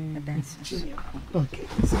okay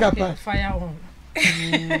sikapa fire on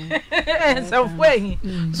so way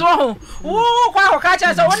so wo kwa ka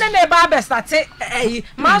cha so one na ba be start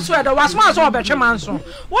manso e do wasma so obetwe manso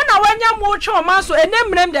wo na wanya mo twe manso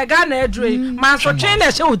enemrem de Ghana adure manso twen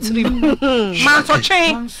na she otiri manso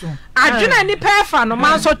twen adwena ni pefa no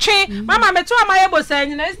manso twen mama meto amaye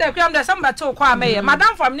bosan na instead kwam de some beto kwa amaye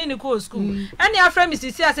madam from ni ko school any afra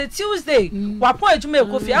Mrs. say Tuesday wapo adwuma e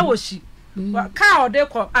Kofi awoshi ka ode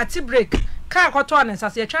ko ati break ka koto anensa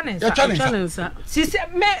se etwa nensa sisi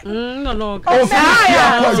me no o se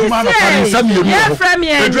ya frame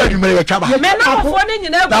ye me no fo ni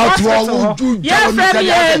nyina go hospital ya frame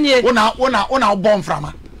ye ni una bomb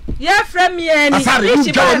frama ya frame ye ni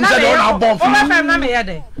ichi ba na bomb frama na me ye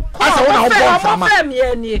de asa una bomb frama frame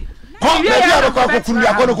ye ni ko be ya ko kokunu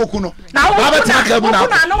ya ko kokuno na ba ta ka bu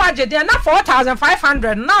na no waje de na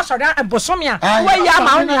 4500 na so da bosomia we ya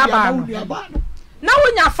ma oni aba na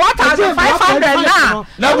wonya 4500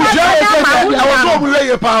 na bujia e wo so mu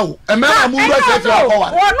weye pa wo e me amu ru ase fi akwa wo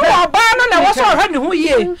oba no na wo so hwa ni ho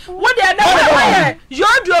ye wo de na wo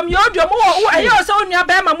yodum wo eyo so onua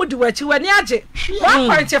ba ma mu di wachi wani age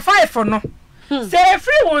 1.5 no se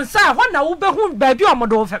free won sa ho na wo be hu ba bi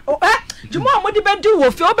omodo fe jumo omodi be di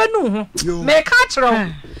wo fi obenu ho me ka kiro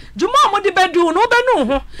jumo omodi be di no obenu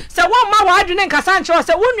ho se wo ma wa adwene nkasa nche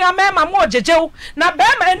se wonua ma mo jejew na be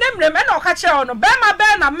ma enemrem na o ka kire no be ma be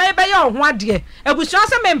na me be ye ho ade abusuan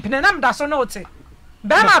se me mpene na mda so no te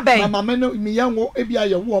be ma be mama me no mi yanwo e bia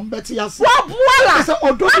ye wo mbeti ase wo buala se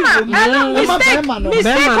odo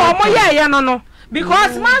mistake omo ye no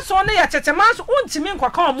because man so na ya tete man so untimi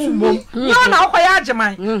nkwaka omo mbom yo na akoya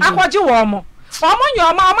ageman akoje wo mo omo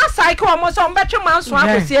nyoma omo cycle omo so mbetwe man so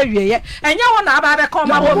akosi awieye enye wo na aba be ka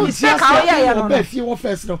omo wo mistake awo ye no be fie wo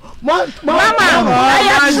first no mama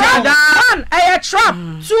I trap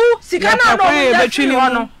two sikana no between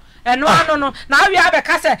no eno ano no na awi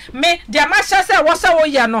abeka se me de ma hye se wo se wo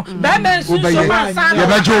ye no be men su so man san ye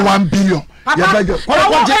bejo 1 billion ye bejo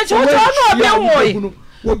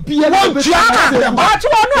wo bia wo tua but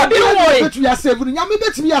ono obi wo betu ya save no nyame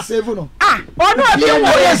betimi ya save no ono obi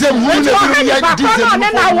wo ye se mu ne ya diesel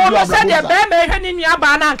na wo no se de be me hwe ni nua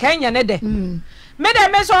ba na nka enye ne de me de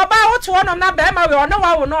me so ba wo to no na be ma we ono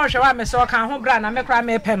wa wo no hwe wa me so kan ho bra na me kra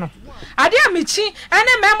me pe no ade amichi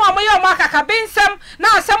ene memo omo ye omo akaka bensem na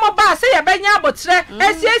asem ba se ye benya abotre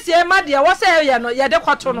esiesie ma de wo se ye no ye de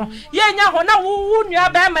kwato no ye nya ho na wu nua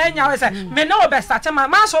be ma nya we se me no be start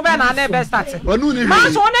ma so be na na be start ma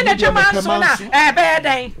so ne de twa ma so na be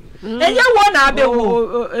den enye wo na be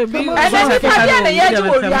wo ene ti pade na ye ji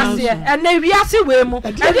wo wiase ene wiase we mu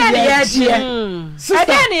ene ne ye ji ene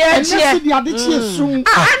ne ye ji ene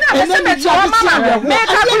se me to mama me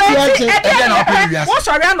calculate ene wo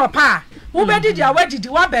sori anopa wo be didi awagidi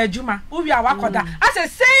wa ba adwuma wo wi awakoda ase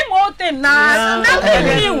same old thing na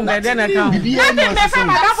new na de na ka me fa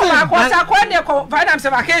ma da for akosa ko ne ko vadam se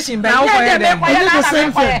vacation be ye de ko ye na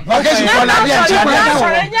vacation ko na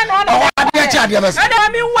bia chia na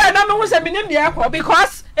mi wo na mi wo se minim de akọ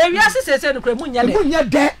because ewiase sese no kra mu nya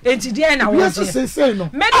de entidi na wo je sese no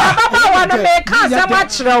me da baba wa no me ka asem a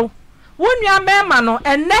kirew wonua mema no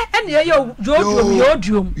enne ene ye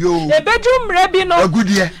yodum ebedu mre bi no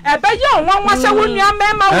ebeye onwanwa se wonua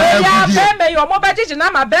mema we ya bema ye omo begigi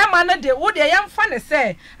na ma bema no de wo de ye mfa ne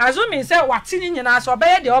se azumi se watini nyina so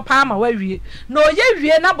obeye de opa ama wawie no ye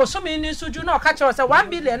wie na bosomi ni suju na oka kire se 1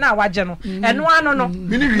 billion na waje no eno ano no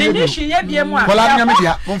mini hwi ye biemu a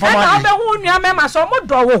na obe wonua mema so mo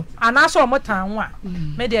dowo ana so mo tanwo a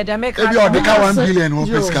me de make ebi odeka 1 billion wo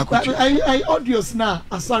pesika kuchi I audios na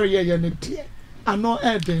asari ye ano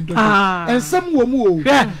eden do ensem wo mu o e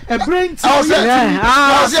brain ti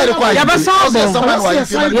ya be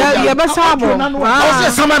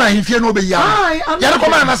sama na hifie no be ya ya ko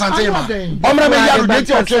ma na sante ma omra me ya do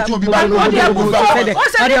ti o tretu obi ba no de go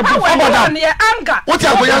o ti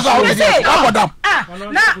agoya so o de abodam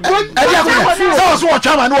na e dia so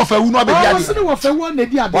chama no fa wu no be dia de wo fa wu na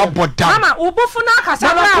dia abodam mama Obofu na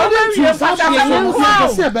akasa na o be wi fa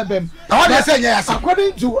say nya ya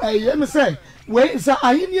according to me say we say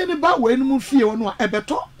ahini ne ba we no fie wo no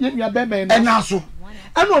ebeto ye nua be men na so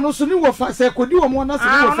eno no so ni wo fa Sarkodie wo mo na se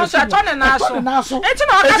wo fa no so to ne na so eti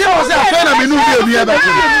na o ka say fe na me no bi enu e be